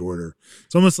thing we should order.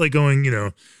 It's almost like going,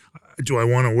 do I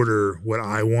want to order what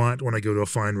I want when I go to a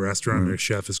fine restaurant and a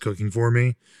chef is cooking for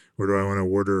me? Or do I want to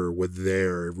order what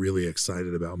they're really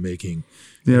excited about making?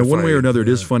 Yeah, one way or another, it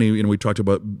is funny. We talked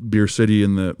about Beer City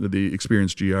and the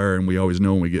Experience GR, and we always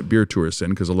know when we get beer tourists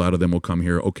in, because a lot of them will come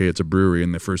here. Okay, it's a brewery,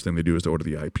 and the first thing they do is to order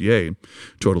the IPA.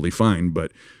 Totally fine,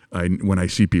 but when I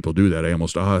see people do that, I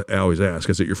always ask,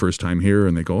 is it your first time here?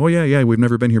 And they go, oh yeah, we've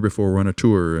never been here before. We're on a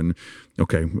tour. And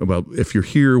okay, well, if you're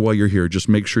here while you're here, just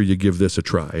make sure you give this a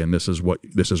try. And this is why,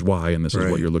 and this is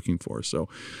what you're looking for. So,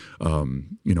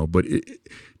 but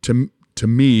to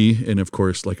me, and of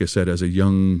course, like I said, as a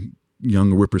young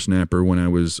whippersnapper, when I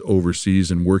was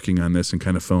overseas and working on this, and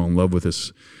kind of fell in love with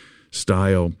this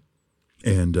style,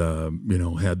 and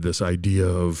had this idea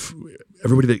of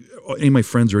any of my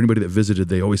friends or anybody that visited,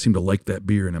 they always seemed to like that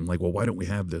beer, and I'm like, well, why don't we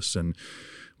have this? And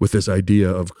with this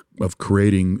idea of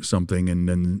creating something and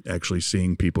then actually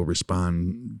seeing people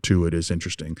respond to it is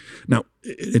interesting. Now,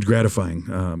 it's gratifying.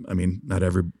 I mean, not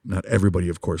everybody,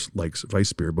 of course, likes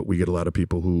Weiss beer, but we get a lot of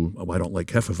people who, I don't like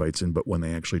Hefeweizen, but when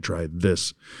they actually try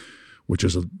this, which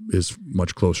is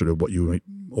much closer to what you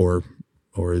or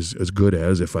as good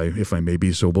as, if I may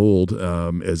be so bold,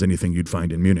 as anything you'd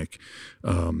find in Munich.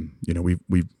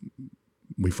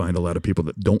 We find a lot of people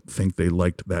that don't think they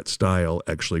liked that style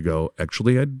actually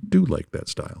I do like that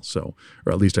style. So,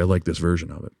 or at least I like this version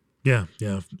of it. Yeah.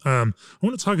 I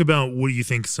want to talk about what do you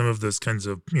think some of those kinds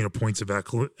of points of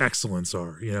excellence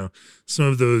are. Some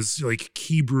of those like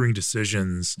key brewing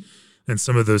decisions, and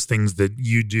some of those things that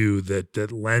you do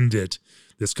that lend it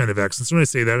this kind of excellence. When I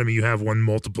say that, I mean you have won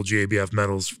multiple GABF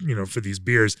medals, for these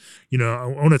beers. I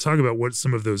want to talk about what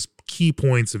some of those key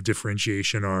points of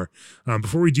differentiation are.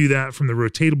 Before we do that, from the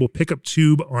rotatable pickup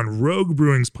tube on Rogue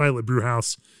Brewing's Pilot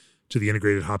Brewhouse to the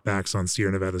integrated hopbacks on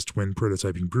Sierra Nevada's twin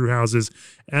prototyping brewhouses,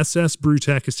 SS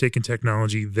Brewtech has taken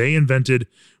technology they invented,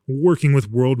 working with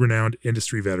world-renowned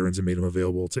industry veterans, and made them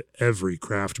available to every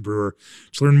craft brewer.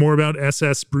 To learn more about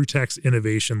SS Brewtech's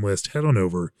innovation list, head on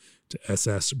over to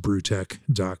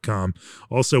ssbrewtech.com.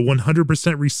 Also, 100%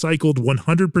 recycled,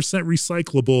 100%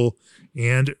 recyclable,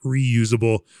 and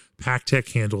reusable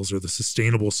PakTech handles are the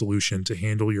sustainable solution to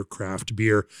handle your craft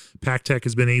beer. PakTech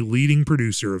has been a leading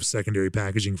producer of secondary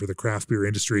packaging for the craft beer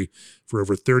industry for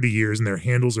over 30 years, and their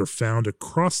handles are found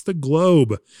across the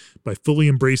globe. By fully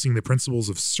embracing the principles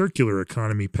of circular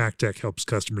economy, PakTech helps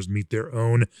customers meet their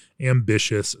own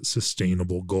ambitious,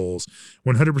 sustainable goals.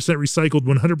 100% recycled,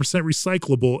 100%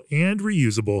 recyclable, and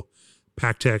reusable,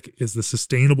 PakTech is the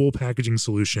sustainable packaging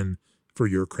solution for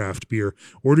your craft beer.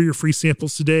 Order your free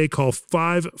samples today. Call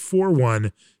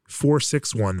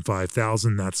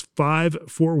 541-461-5000. That's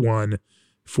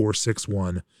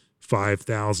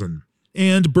 541-461-5000.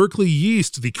 And Berkeley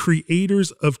Yeast, the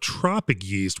creators of Tropic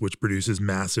Yeast, which produces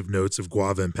massive notes of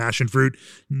guava and passion fruit,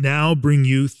 now bring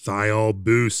you Thiol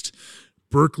Boost.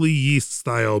 Berkeley Yeast's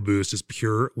Thiol Boost is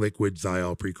pure liquid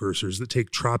thiol precursors that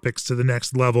take tropics to the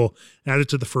next level, added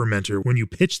to the fermenter when you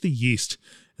pitch the yeast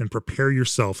and prepare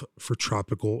yourself for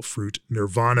tropical fruit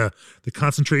nirvana. The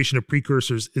concentration of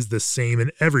precursors is the same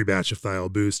in every batch of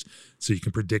Thiol Boost, so you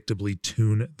can predictably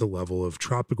tune the level of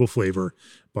tropical flavor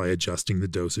by adjusting the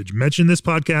dosage. Mention this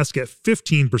podcast, get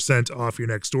 15% off your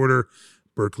next order.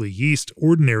 Berkeley Yeast,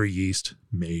 ordinary yeast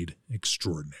made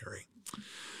extraordinary.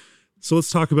 So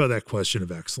let's talk about that question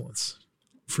of excellence.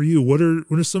 For you, what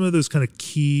are some of those kind of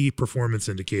key performance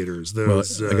indicators?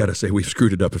 Those, I got to say, we've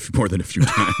screwed it up more than a few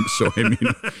times. So I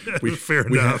mean, fair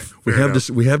enough.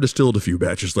 We have distilled a few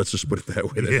batches. Let's just put it that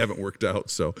way. That haven't worked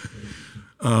out. So,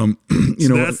 so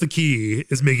that's the key,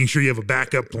 is making sure you have a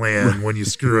backup plan when you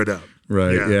screw it up.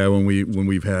 Right. Yeah. When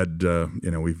we've had,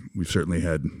 we've certainly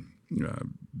had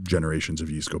generations of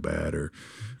yeast go bad, or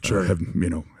have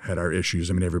had our issues.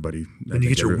 I mean, everybody. And you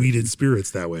get your weeded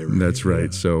spirits that way, right? That's right. Yeah.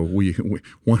 So when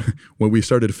we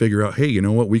started to figure out, hey, you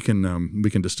know what, we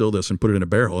can distill this and put it in a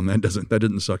barrel, and that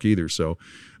didn't suck either. So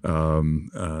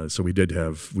so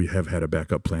we have had a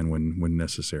backup plan when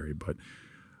necessary, but.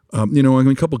 I mean,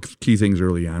 a couple of key things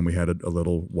early on. We had a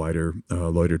little wider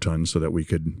loiter ton so that we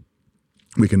can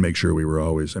make sure we were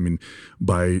always. I mean,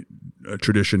 by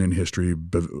tradition and history,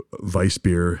 Weiss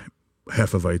beer,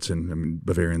 Hefeweizen, I mean,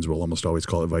 Bavarians will almost always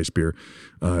call it Weiss beer,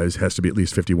 has to be at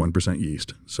least 51%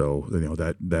 yeast. So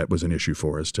that was an issue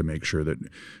for us to make sure that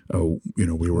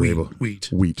we were able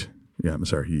wheat. Yeah, I'm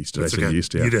sorry, yeast. Did I say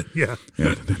yeast? Yeah. You did, yeah.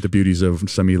 The beauties of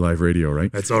semi-live radio,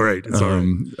 right? That's all right. It's all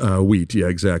right. Wheat, yeah,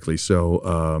 exactly.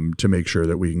 So to make sure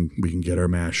that we can get our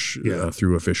mash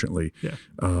through efficiently. Yeah.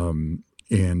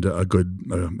 And a good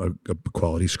a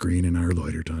quality screen in our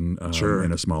loiter ton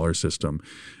in a smaller system.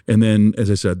 And then,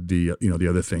 as I said, the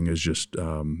other thing is just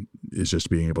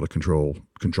being able to control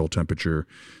temperature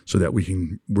so that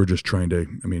we're just trying to.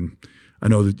 I mean, I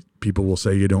know that people will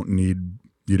say you don't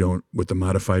with the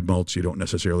modified malts, you don't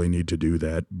necessarily need to do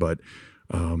that, but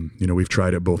we've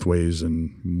tried it both ways,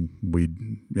 and we,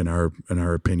 in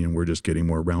our opinion, we're just getting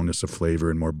more roundness of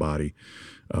flavor and more body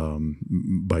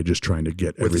by just trying to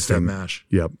get with everything. The step mash.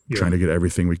 Yep, yeah. Trying to get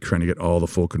everything. We're trying to get all the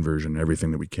full conversion,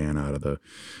 everything that we can out of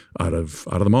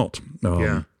the malt.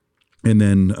 And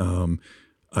then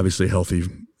obviously healthy,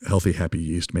 happy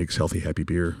yeast makes healthy, happy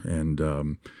beer, and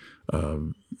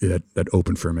that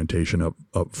open fermentation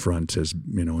up front is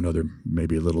another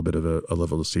maybe a little bit of a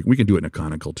level of secret. We can do it in a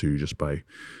conical too, just by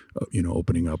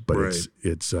opening up, but right.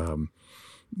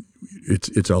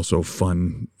 It's also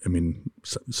fun. I mean,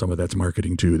 some of that's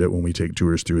marketing too, that when we take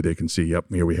tours through, they can see, yep,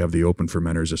 here we have the open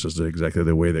fermenters. This is exactly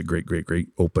the way that great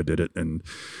Opa did it. And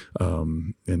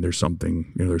there's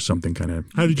something kind of.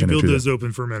 How did you build those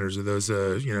open fermenters? Are those,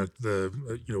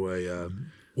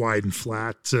 wide and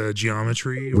flat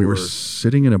geometry? We were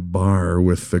sitting in a bar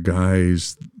with the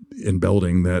guys in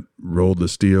Belding that rolled the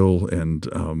steel, and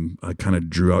I kind of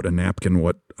drew out a napkin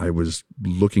what I was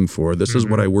looking for. This is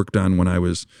what I worked on when I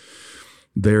was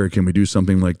there. Can we do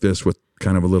something like this with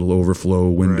kind of a little overflow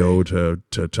window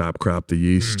to top crop the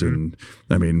yeast? And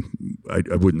I mean, I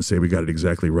wouldn't say we got it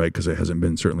exactly right, because it hasn't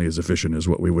been certainly as efficient as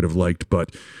what we would have liked,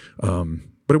 but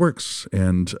it works.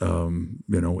 And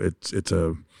it's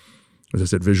as I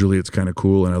said, visually it's kind of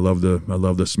cool, and I love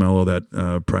the smell of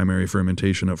that primary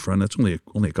fermentation up front. That's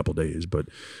only a couple days, but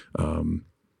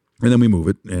and then we move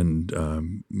it and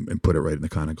put it right in the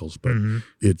conicals. But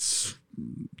it's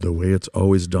the way it's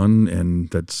always done, and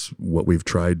that's what we've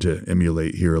tried to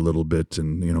emulate here a little bit.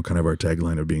 And kind of our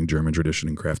tagline of being German tradition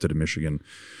and crafted in Michigan,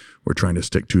 we're trying to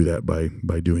stick to that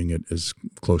by doing it as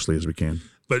closely as we can.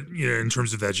 But in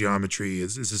terms of that geometry,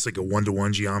 is this like a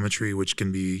 1-to-1 geometry, which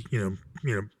can be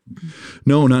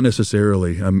No, not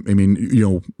necessarily. I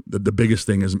mean, the biggest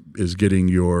thing is getting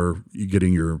your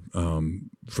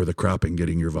for the cropping,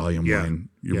 getting your volume line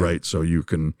right, so you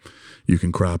can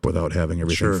crop without having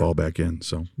everything fall back in.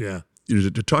 So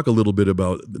to talk a little bit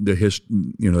about the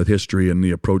history and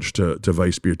the approach to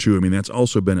Weiss beer too. I mean, that's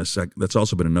also been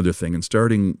another thing. And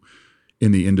starting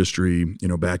in the industry,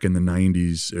 back in the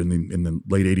 90s, in the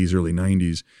late 80s, early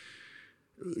 90s,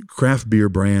 craft beer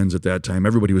brands at that time,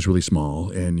 everybody was really small,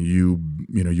 and you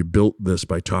built this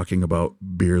by talking about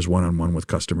beers one-on-one with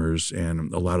customers.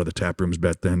 And a lot of the tap rooms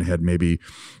back then had maybe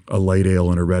a light ale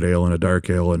and a red ale and a dark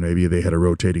ale, and maybe they had a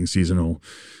rotating seasonal.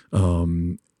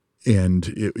 And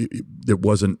it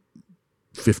wasn't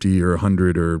 50 or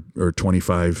 100 or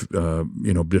 25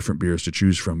 different beers to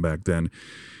choose from back then.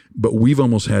 But we've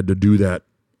almost had to do that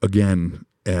again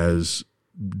as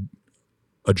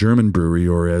a German brewery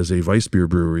or as a Weissbier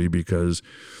brewery, because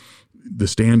the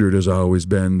standard has always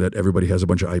been that everybody has a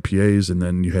bunch of IPAs, and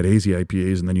then you had hazy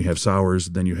IPAs, and then you have sours,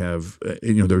 and then you have,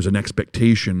 there's an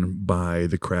expectation by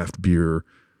the craft beer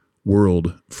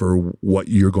world for what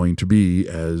you're going to be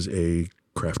as a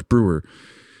craft brewer.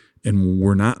 And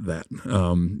we're not that.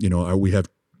 We have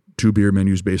two beer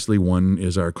menus basically. One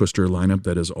is our Kuster lineup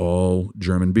that is all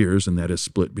German beers, and that is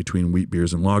split between wheat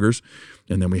beers and lagers.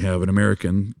 And then we have an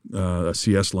American, a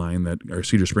CS line, our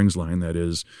Cedar Springs line, that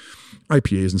is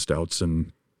IPAs and stouts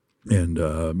and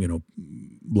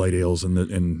light ales,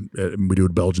 and we do a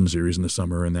Belgian series in the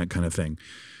summer and that kind of thing.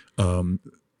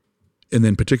 And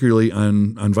then particularly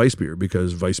on Weissbier,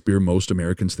 because Weissbier most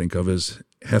Americans think of as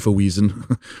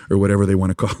Hefeweizen or whatever they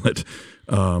want to call it.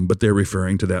 But they're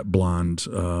referring to that blonde,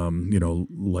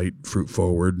 light fruit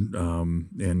forward.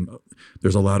 And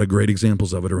there's a lot of great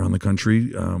examples of it around the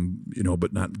country,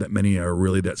 but not that many are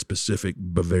really that specific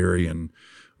Bavarian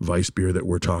Weissbier that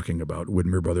we're talking about.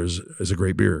 Widmer Brothers is a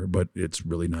great beer, but it's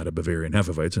really not a Bavarian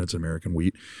Hefeweizen, it's American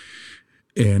wheat.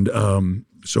 And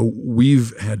so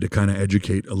we've had to kind of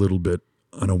educate a little bit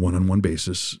on a one-on-one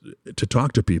basis to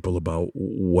talk to people about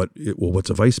what's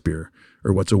a Weissbier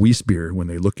or what's a Weissbier when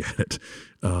they look at it.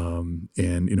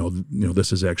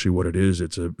 This is actually what it is.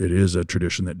 It is a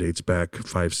tradition that dates back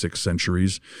 5-6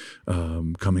 centuries,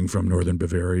 coming from northern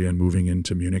Bavaria and moving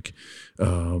into Munich.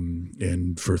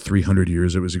 And for 300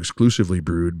 years, it was exclusively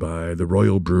brewed by the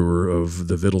royal brewer of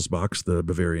the Wittelsbachs, the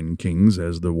Bavarian kings,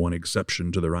 as the one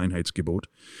exception to the Reinheitsgebot.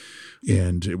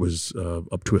 And it was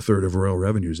up to a third of royal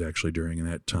revenues actually during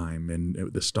that time.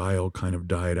 And the style kind of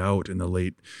died out in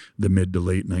the mid to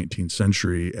late 19th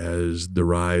century as the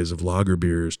rise of lager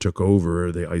beers took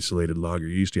over. They isolated lager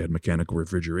yeast. You had mechanical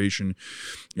refrigeration,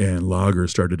 and lager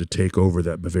started to take over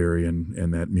that Bavarian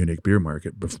and that Munich beer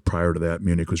market. But prior to that,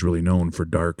 Munich was really known for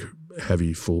dark,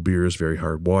 heavy, full beers, very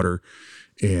hard water.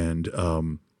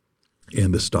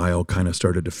 And the style kind of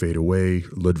started to fade away.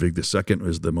 Ludwig II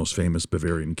was the most famous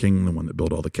Bavarian king, the one that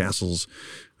built all the castles,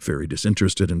 very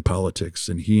disinterested in politics.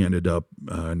 And he ended up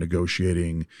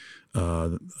negotiating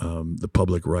the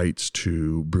public rights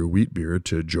to brew wheat beer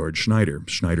to George Schneider.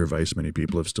 Schneider Weiss, many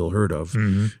people have still heard of.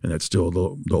 Mm-hmm. And that's still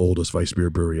the oldest Weiss beer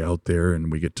brewery out there. And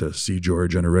we get to see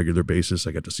George on a regular basis.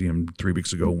 I got to see him 3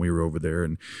 weeks ago when we were over there.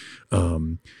 And,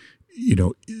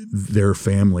 their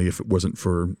family, if it wasn't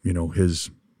for,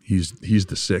 he's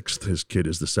the sixth. His kid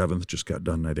is the seventh. Just got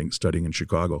done, I think, studying in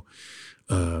Chicago.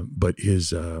 But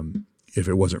if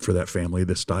it wasn't for that family,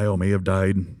 the style may have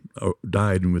died,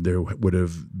 and there would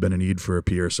have been a need for a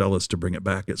Pierre Celis to bring it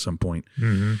back at some point.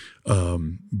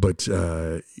 Mm-hmm. But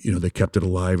they kept it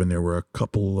alive, and there were a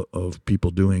couple of people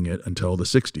doing it until the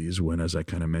 60s, when, as I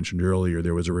kind of mentioned earlier,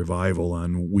 there was a revival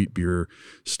on wheat beer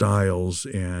styles,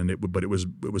 and it was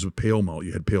with pale malt.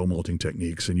 You had pale malting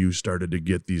techniques, and you started to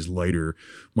get these lighter,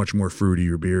 much more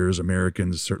fruitier beers.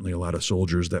 Americans, certainly a lot of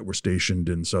soldiers that were stationed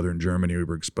in southern Germany,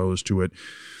 were exposed to it.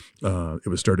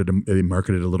 They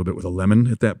marketed a little bit with a lemon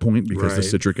at that point, because the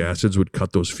citric acids would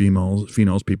cut those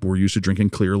phenols. People were used to drinking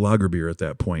clear lager beer at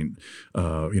that point,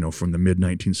 from the mid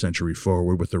 19th century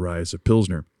forward with the rise of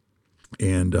Pilsner.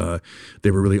 And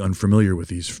they were really unfamiliar with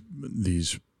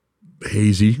these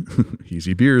hazy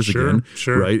beers again,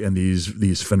 right? And these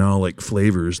phenolic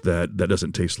flavors that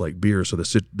doesn't taste like beer. So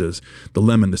the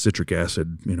lemon, the citric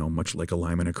acid, much like a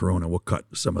lime and a Corona, will cut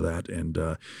some of that, and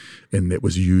it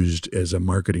was used as a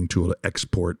marketing tool to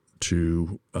export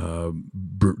to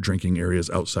drinking areas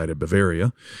outside of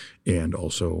Bavaria, and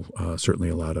also certainly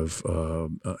a lot of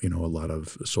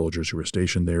soldiers who were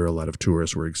stationed there. A lot of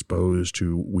tourists were exposed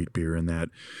to wheat beer in that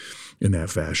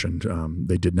fashion.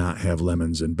 They did not have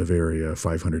lemons in Bavaria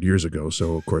 500 years ago,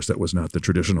 so of course that was not the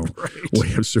traditional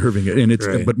way of serving it.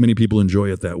 And but many people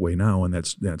enjoy it that way now, and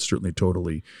that's certainly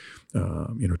totally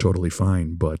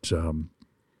fine. But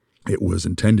it was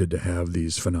intended to have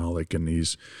these phenolic and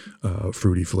these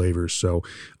fruity flavors. So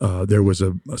there was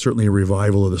certainly a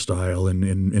revival of the style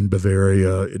in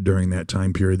Bavaria during that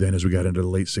time period then, as we got into the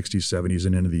late 60s, 70s,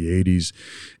 and into the 80s.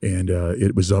 And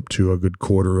it was up to a good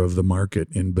quarter of the market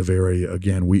in Bavaria,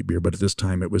 again, wheat beer. But at this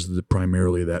time, it was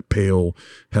primarily that pale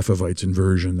Hefeweizen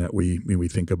version that we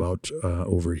think about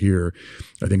over here.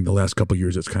 I think the last couple of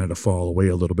years, it's kind of to fall away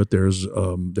a little bit. There's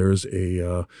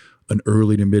an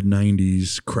early to mid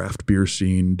 90s craft beer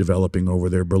scene developing over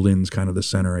there. Berlin's kind of the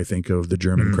center, I think, of the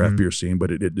German craft beer scene,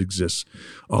 but it exists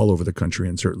all over the country,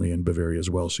 and certainly in Bavaria as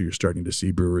well. So you're starting to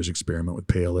see brewers experiment with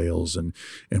pale ales and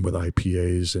with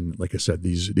IPAs. And like I said,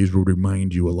 these would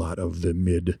remind you a lot of the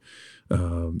mid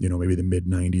maybe the mid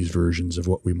 90s versions of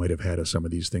what we might have had of some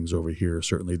of these things over here.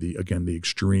 Certainly the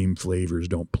extreme flavors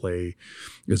don't play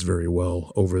as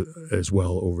well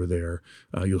over there.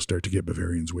 You'll start to get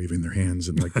Bavarians waving their hands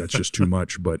and like that's just too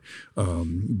much. But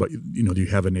you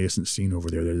have a nascent scene over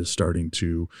there that is starting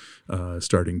to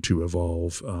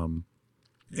evolve.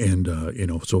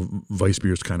 So Weiss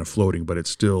beer is kind of floating, but it's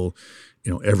still,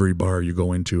 every bar you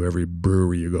go into, every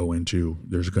brewery you go into,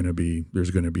 there's going to be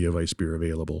a Weiss beer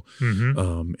available.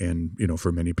 Mm-hmm.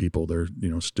 For many people, they're,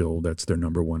 still that's their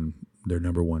number one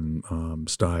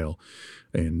style.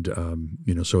 And,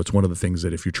 so it's one of the things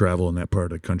that if you travel in that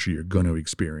part of the country, you're going to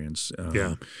experience.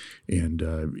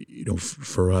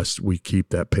 For us, we keep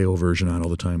that pale version on all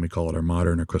the time. We call it our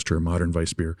Questera Modern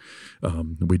Weiss beer.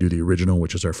 We do the original,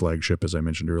 which is our flagship, as I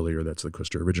mentioned earlier. That's the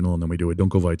Questera original. And then we do a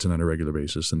Dunkelweizen on a regular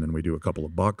basis. And then we do a couple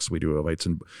of Bucks. We do a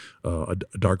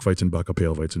dark Weizenbock, a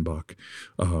pale Weizenbock.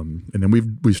 And then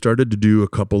we've started to do a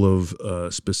couple of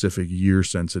specific year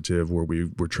sensitive where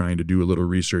we're trying to do a little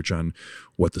research on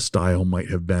what the style might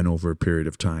have been over a period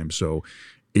of time. So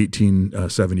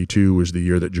 1872 was the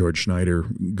year that George Snyder I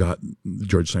got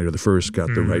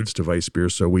the rights to Weiss beer.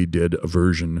 So we did a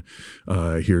version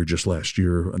here just last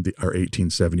year, our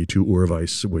 1872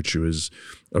 Urweiss, which was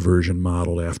a version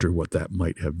modeled after what that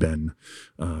might have been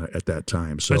at that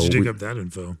time. So how'd you dig up that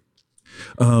info?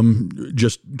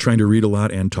 Just trying to read a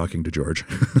lot and talking to George.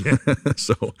 Yeah.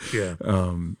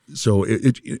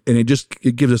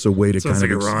 It gives us a way to sounds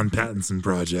kind like of a Ron Pattinson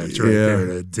project right there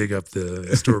to dig up the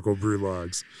historical brew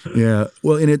logs. Yeah.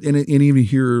 Well, and even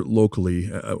here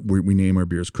locally, we name our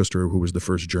beers Kuster, who was the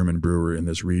first German brewer in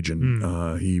this region.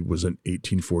 He was an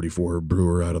 1844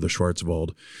 brewer out of the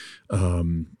Schwarzwald.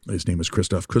 His name was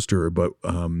Christoph Kuster, but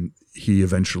he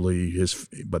eventually,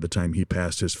 by the time he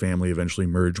passed, his family eventually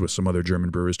merged with some other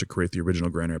German brewers to create the original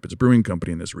Grand Rapids Brewing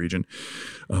Company in this region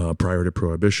prior to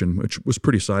Prohibition, which was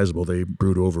pretty sizable. They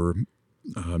brewed over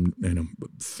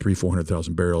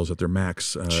 300,000-400,000 barrels at their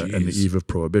max in the eve of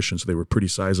Prohibition, so they were pretty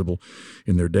sizable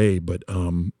in their day. But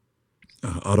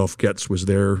Adolf Getz was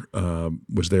their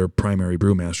primary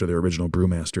brewmaster, their original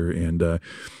brewmaster, and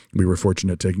we were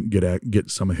fortunate to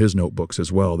get some of his notebooks as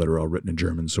well that are all written in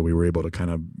German. So we were able to kind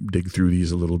of dig through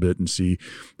these a little bit and see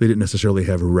they didn't necessarily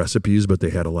have recipes, but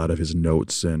they had a lot of his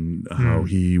notes and how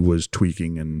he was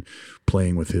tweaking and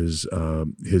playing with his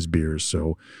beers.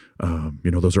 So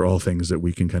those are all things that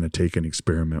we can kind of take and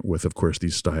experiment with. Of course,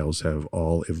 these styles have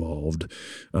all evolved.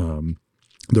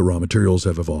 The raw materials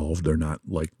have evolved. They're not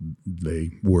like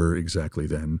they were exactly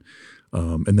then.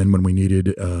 And then when we needed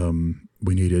a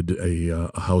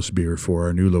house beer for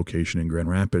our new location in Grand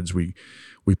Rapids, we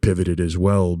pivoted as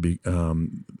well.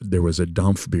 There was a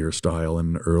Dampf beer style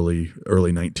in early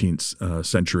 19th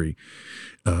century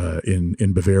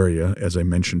in Bavaria. As I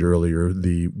mentioned earlier,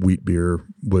 the wheat beer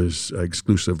was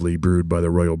exclusively brewed by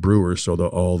the royal brewers, so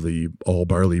all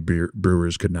barley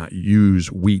brewers could not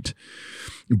use wheat.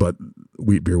 But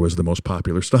wheat beer was the most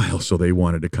popular style, so they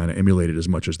wanted to kind of emulate it as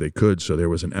much as they could. So there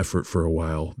was an effort for a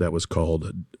while that was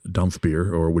called Dampf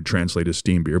beer, or would translate as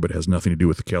steam beer, but it has nothing to do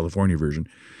with the California version.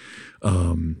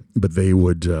 But they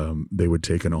would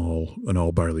take an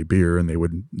all barley beer, and they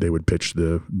would pitch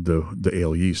the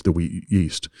ale yeast, the wheat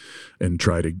yeast, and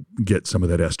try to get some of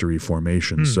that estery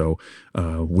formation. So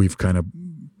we've kind of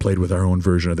played with our own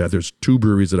version of that. There's 2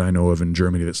 breweries that I know of in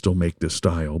Germany that still make this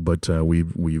style, but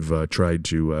we've tried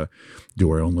to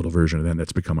do our own little version of that.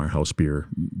 That's become our house beer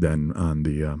then on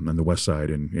the west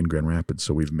side in Grand Rapids.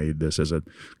 So we've made this as a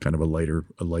kind of a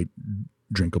light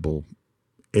drinkable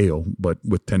ale, but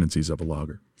with tendencies of a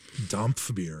lager.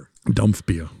 Dampf beer.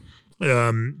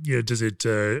 Does it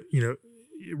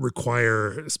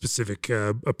require a specific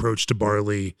approach to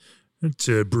barley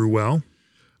to brew well?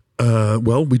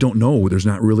 Well, we don't know. There's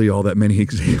not really all that many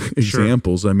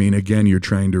examples. Sure. I mean, again, you're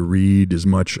trying to read as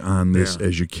much on this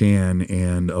as you can.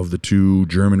 And of the 2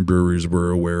 German breweries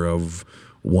we're aware of,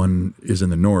 one is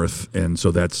in the north, and so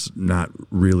that's not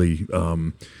really.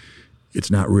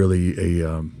 It's not really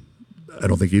a. I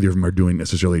don't think either of them are doing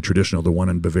necessarily traditional. The one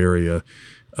in Bavaria,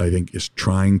 I think, is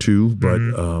trying to, but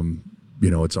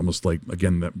it's almost like,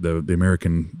 again, the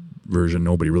American version,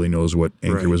 nobody really knows what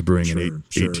Anchor was brewing in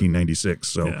 1896.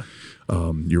 So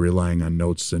you're relying on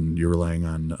notes, and you're relying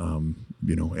on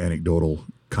anecdotal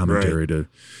commentary to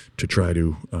try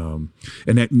to and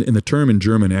the term in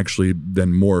German actually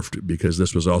then morphed, because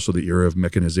this was also the era of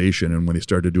mechanization, and when they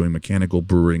started doing mechanical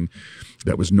brewing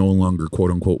that was no longer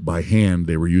quote unquote by hand,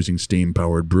 they were using steam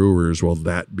powered brewers. Well,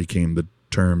 that became the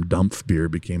term Dampf beer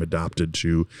became adopted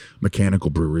to mechanical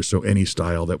brewers. So any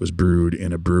style that was brewed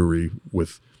in a brewery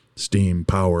with steam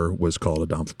power was called a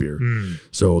Dampfbier.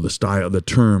 So the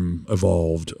term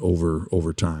evolved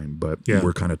over time, but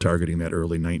we're kind of targeting that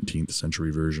early 19th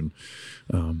century version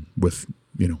with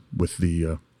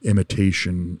the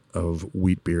imitation of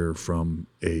wheat beer from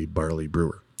a barley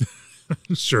brewer.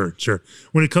 Sure.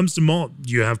 When it comes to malt,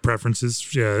 do you have preferences?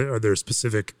 Are there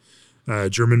specific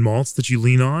German malts that you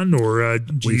lean on, or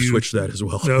we've switched that as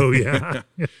well? Oh yeah,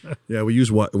 yeah. We use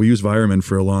Weyermann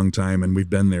for a long time, and we've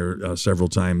been there several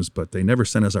times, but they never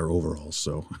sent us our overalls.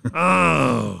 So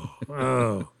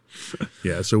oh.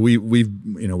 Yeah, so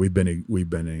we've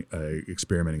been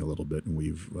experimenting a little bit, and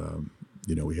we've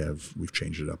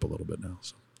changed it up a little bit now.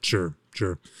 So. Sure.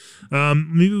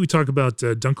 Maybe we talk about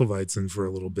Dunkelweizen for a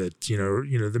little bit.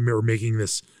 We're making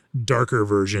this darker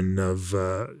version of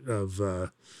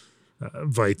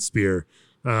Weizbier.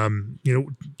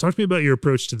 Talk to me about your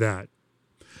approach to that.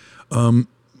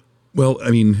 Well, I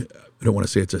mean, I don't want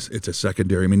to say it's a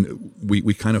secondary. I mean,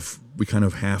 we kind of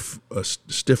half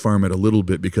stiff arm it a little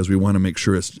bit because we want to make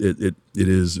sure it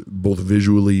is both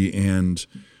visually and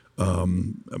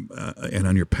on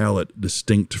your palate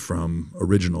distinct from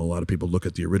original. A lot of people look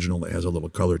at the original that has a little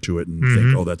color to it and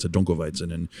think, oh, that's a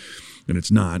Dunkelweizen, and it's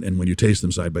not. And when you taste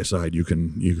them side by side, you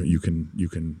can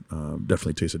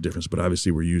definitely taste a difference. But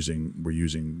obviously, we're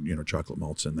using chocolate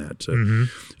malts in that to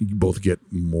both get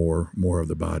more of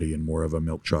the body and more of a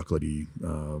milk chocolatey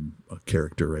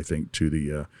character. I think to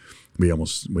the we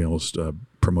almost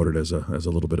promote it as a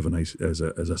little bit of a nice as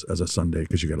a sundae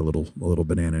because you got a little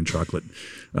banana and chocolate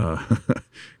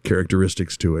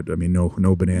characteristics to it. I mean,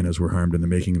 no bananas were harmed in the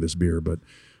making of this beer, but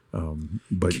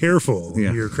careful,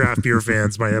 your craft beer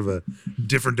fans might have a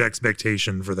different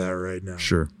expectation for that right now.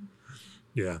 Sure.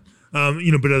 Yeah. But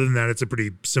other than that, it's a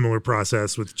pretty similar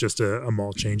process with just a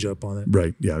malt change up on it.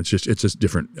 Right. Yeah. It's just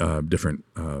different malt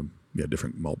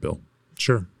bill.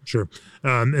 Sure.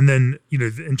 And then,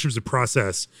 in terms of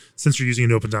process, since you're using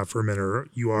an open top fermenter,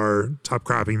 you are top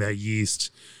cropping that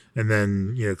yeast and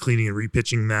then, cleaning and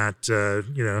repitching that,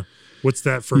 what's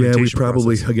that fermentation Yeah, we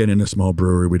probably, process? Again, in a small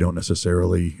brewery, we don't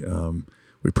necessarily,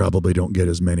 we probably don't get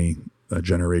as many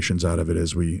generations out of it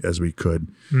as we could.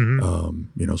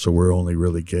 So we're only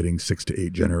really getting 6 to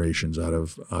 8 generations out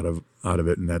of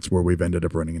it, and that's where we've ended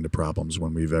up running into problems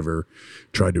when we've ever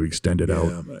tried to extend it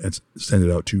out and send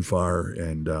it out too far.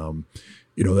 And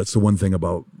that's the one thing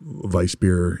about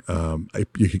Weissbier.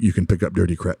 You can pick up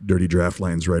dirty draft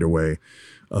lines right away.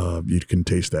 You can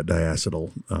taste that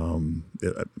diacetyl.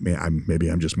 Maybe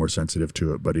I'm just more sensitive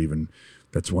to it, but even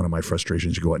that's one of my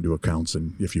frustrations. You go out and do accounts,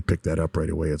 and if you pick that up right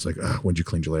away, it's like, when'd you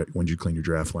clean your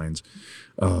draft lines?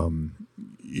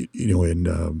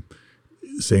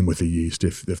 Same with the yeast.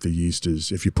 If the yeast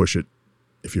is, if you push it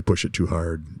too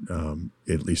hard,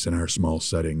 at least in our small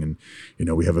setting, and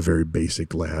we have a very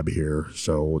basic lab here,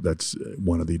 so that's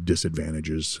one of the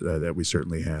disadvantages that we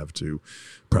certainly have to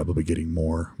probably getting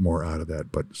more out of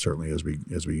that. But certainly as we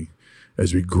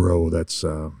grow, that's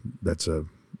a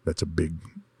big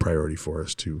priority for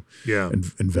us to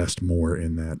invest more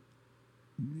in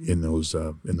those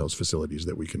facilities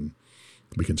that we can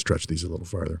stretch these a little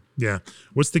farther. Yeah.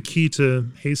 What's the key to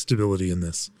haze stability in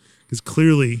this? Because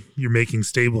clearly you're making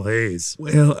stable haze.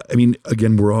 Well, I mean,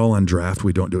 again, we're all on draft.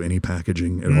 We don't do any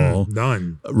packaging at all.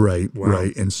 None. Right. Wow.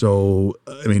 Right. And so,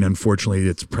 I mean, unfortunately,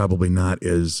 it's probably not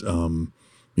as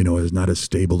is not as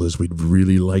stable as we'd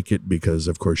really like it, because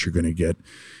of course you're going to get,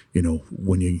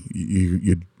 when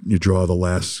you draw the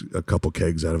last a couple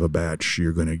kegs out of a batch,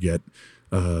 you're going to get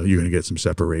some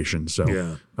separation. So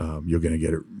you're going to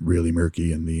get it really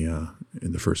murky in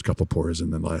the first couple pours,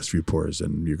 and then the last few pours,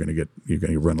 and you're going to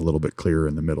run a little bit clearer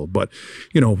in the middle. But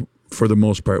for the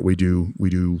most part, we do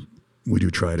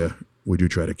try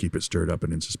to keep it stirred up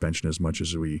and in suspension as much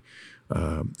as we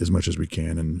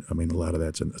can. And I mean, a lot of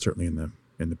that's certainly in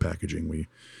the packaging.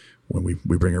 When we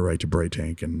bring it right to Bright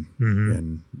Tank and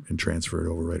transfer it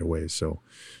over right away. So,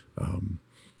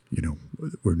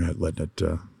 we're not letting it,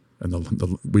 and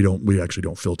we actually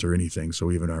don't filter anything.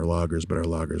 So even our lagers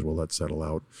we'll let settle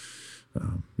out,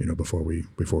 before we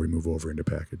move over into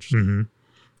package. And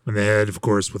the head, of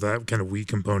course, with that kind of wheat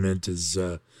component is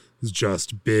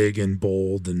just big and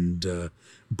bold and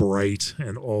bright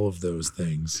and all of those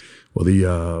things. Well,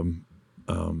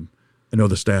 I know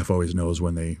the staff always knows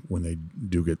when they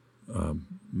do get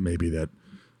maybe that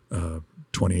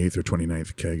 28th or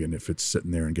 29th keg, and if it's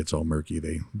sitting there and gets all murky,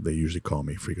 they usually call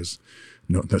me, because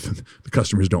the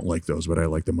customers don't like those, but I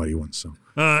like the muddy ones. So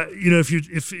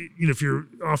if you're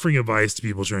offering advice to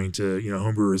people trying to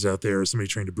homebrewers out there, or somebody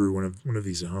trying to brew one of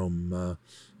these at home,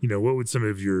 what would some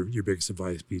of your biggest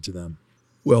advice be to them?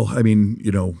 Well, I mean,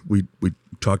 we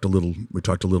talked a little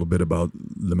bit about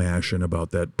the mash and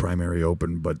about that primary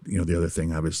open, but the other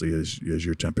thing obviously is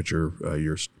your temperature,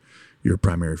 your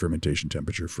primary fermentation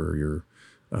temperature for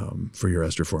your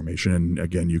ester formation. And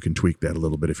again, you can tweak that a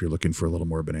little bit if you're looking for a little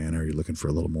more banana or you're looking for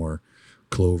a little more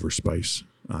clove or spice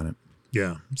on it.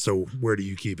 Yeah. So where do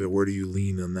you keep it? Where do you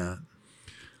lean on that?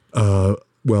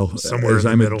 Well, Somewhere as in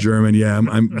the I'm middle. a German, yeah,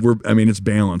 it's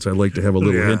balanced. I like to have a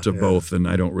little hint of both, and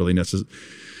I don't really necessarily.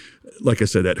 Like I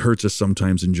said, that hurts us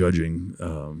sometimes in judging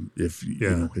if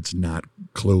it's not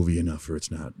clovey enough or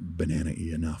it's not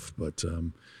banana-y enough. But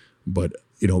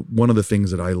one of the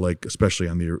things that I like, especially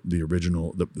on the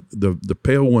original, the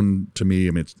pale one, to me,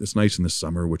 I mean, it's nice in the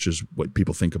summer, which is what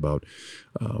people think about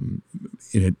in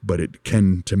it. But it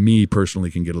can, to me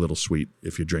personally, can get a little sweet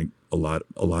if you drink a lot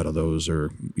of those,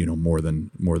 or more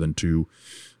than two.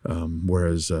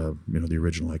 Whereas the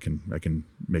original, I can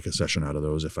make a session out of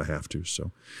those if I have to.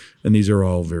 So, and these are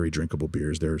all very drinkable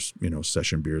beers. There's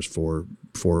session beers for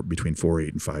between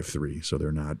 4.8 and 5.3, so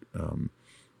they're not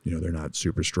they're not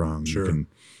super strong. Sure.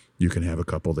 You can have a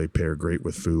couple. They pair great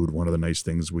with food. One of the nice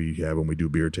things we have when we do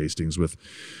beer tastings with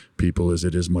people is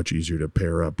it is much easier to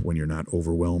pair up when you're not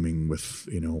overwhelming with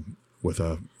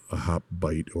a hop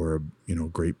bite or a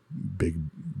great big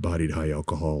bodied high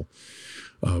alcohol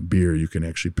beer. You can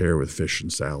actually pair with fish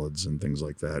and salads and things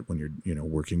like that when you're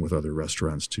working with other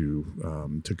restaurants to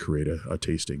create a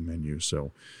tasting menu.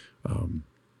 So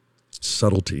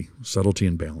subtlety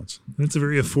and balance. And it's a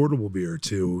very affordable beer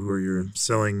too, where you're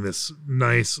selling this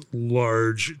nice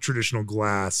large traditional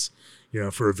glass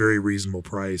for a very reasonable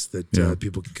price that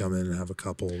people can come in and have a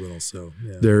couple little. So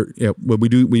well, we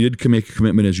did make a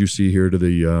commitment, as you see here, to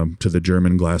the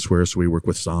German glassware. So we work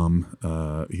with Somm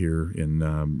here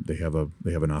they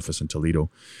have an office in Toledo,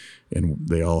 and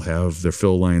they all have their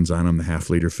fill lines on them, the 0.5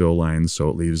 liter fill lines. So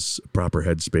it leaves proper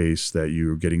headspace that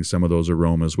you're getting some of those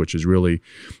aromas, which is really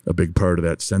a big part of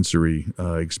that sensory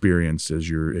experience as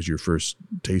you're first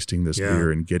tasting this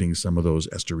beer and getting some of those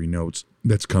estery notes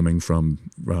that's coming from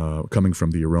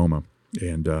the aroma.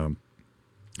 And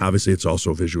obviously, it's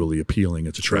also visually appealing.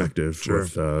 It's attractive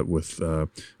with the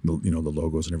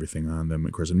logos and everything on them.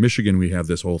 Of course, in Michigan, we have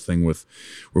this whole thing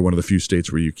we're one of the few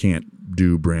states where you can't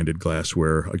do branded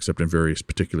glassware except in various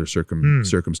particular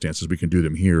circumstances. We can do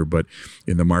them here, but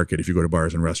in the market, if you go to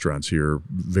bars and restaurants here,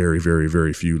 very, very,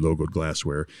 very few logoed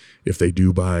glassware. If they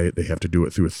do buy it, they have to do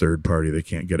it through a third party. They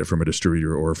can't get it from a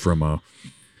distributor or from a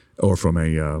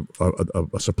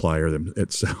supplier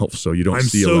itself. So you don't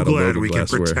see a lot of logoed glassware. I'm so glad we can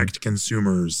protect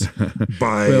consumers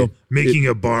by making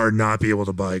a bar not be able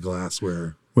to buy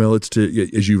glassware. Well, it's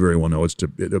as you very well know,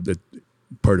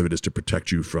 part of it is to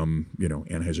protect you from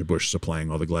Anheuser-Busch supplying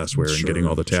all the glassware and getting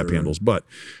all the tap handles. But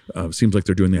it seems like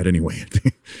they're doing that anyway.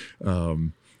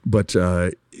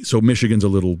 So Michigan's a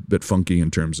little bit funky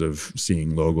in terms of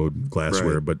seeing logoed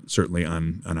glassware, but certainly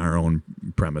on our own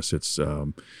premise, it's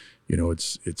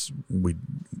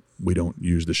we don't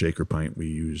use the shaker pint. We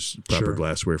use proper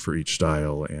glassware for each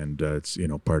style, and it's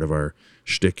part of our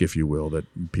shtick, if you will, that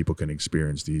people can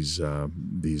experience these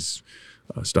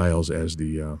styles as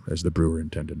the brewer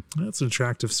intended. That's an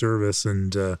attractive service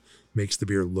and makes the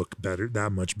beer look better,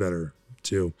 that much better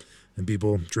too. And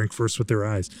people drink first with their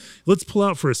eyes. Let's pull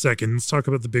out for a second. Let's talk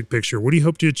about the big picture. What do you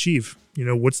hope to achieve?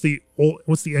 What's the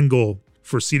end goal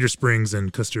for Cedar Springs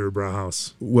and Kuster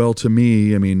Brauhaus? Well, to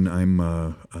me, I mean, I'm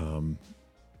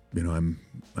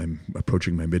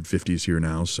approaching my mid-50s here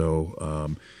now,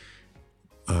 so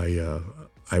I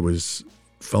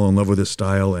fell in love with this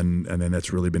style, and then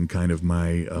that's really been kind of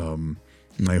my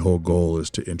whole goal is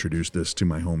to introduce this to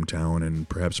my hometown and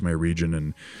perhaps my region,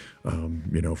 and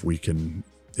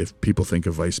if people think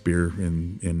of Weiss beer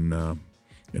in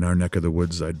our neck of the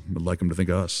woods, I'd like them to think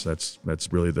of us. That's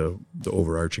really the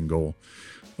overarching goal.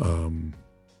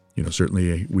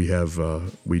 Certainly we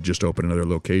just opened another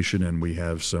location, and we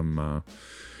have some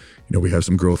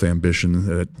growth ambition.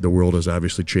 That the world has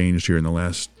obviously changed here in the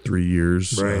last 3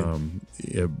 years. Right.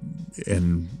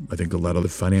 And I think a lot of the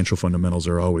financial fundamentals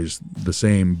are always the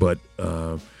same, but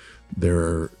there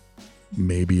are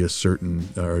maybe a certain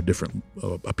or a different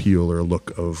appeal or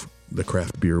look of the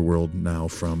craft beer world now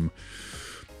from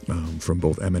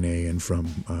both M&A and from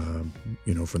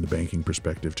the banking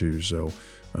perspective too. So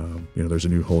there's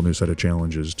a whole new set of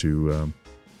challenges to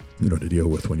deal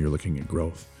with when you're looking at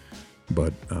growth.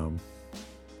 But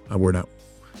we're not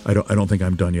I don't think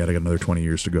I'm done yet. I got another 20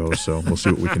 years to go, so we'll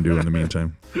see what we can do in the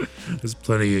meantime. There's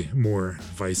plenty more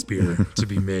Weiss beer to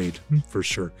be made, for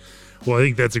sure. Well, I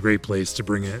think that's a great place to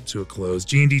bring it to a close.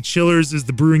 G&D Chillers is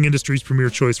the brewing industry's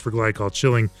premier choice for glycol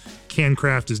chilling.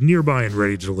 CanCraft is nearby and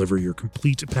ready to deliver your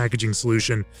complete packaging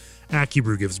solution.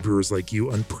 AccuBrew gives brewers like you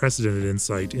unprecedented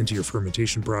insight into your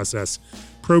fermentation process.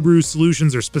 ProBrew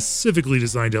solutions are specifically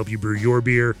designed to help you brew your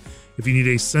beer. If you need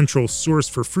a central source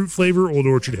for fruit flavor, Old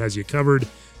Orchard has you covered.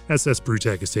 SS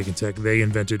Brewtech is taking tech they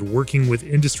invented working with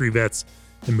industry vets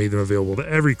and made them available to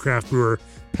every craft brewer.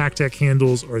 PackTech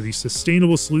handles are the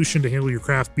sustainable solution to handle your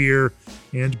craft beer,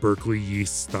 and Berkeley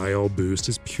Yeast Thiol Boost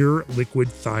is pure liquid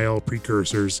thiol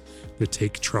precursors that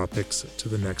take Tropics to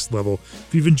the next level.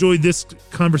 If you've enjoyed this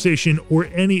conversation or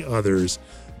any others,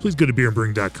 please go to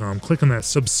beerandbrewing.com, click on that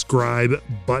subscribe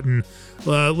button.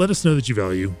 Let us know that you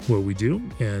value what we do,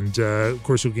 and of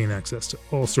course you'll gain access to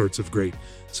all sorts of great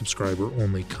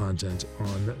subscriber-only content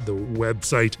on the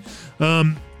website.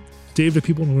 Dave, if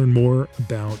people want to learn more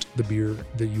about the beer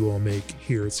that you all make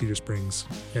here at Cedar Springs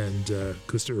and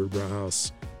Küster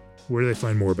Brauhaus, where do they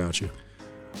find more about you?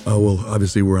 Oh, well,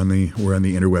 obviously we're on the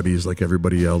interwebbies like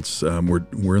everybody else.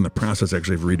 We're in the process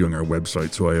actually of redoing our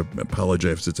website, so I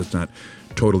apologize if it's not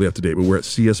totally up to date, but we're at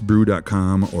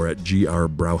csbrew.com or at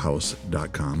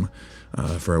grbrauhaus.com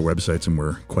for our websites, and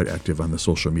we're quite active on the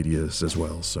social medias as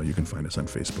well, so you can find us on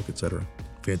Facebook, etc.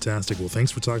 Fantastic. Well, thanks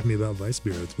for talking to me about Weiss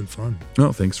beer. It's been fun.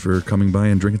 Oh, thanks for coming by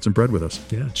and drinking some bread with us.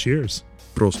 Yeah, cheers.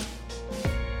 Prost.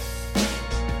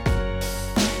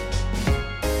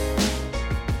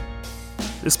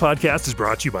 This podcast is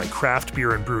brought to you by Craft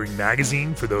Beer and Brewing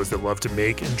Magazine for those that love to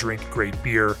make and drink great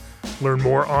beer. Learn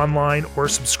more online or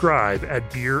subscribe at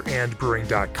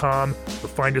beerandbrewing.com or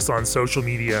find us on social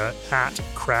media at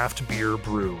Craft Beer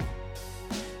Brew.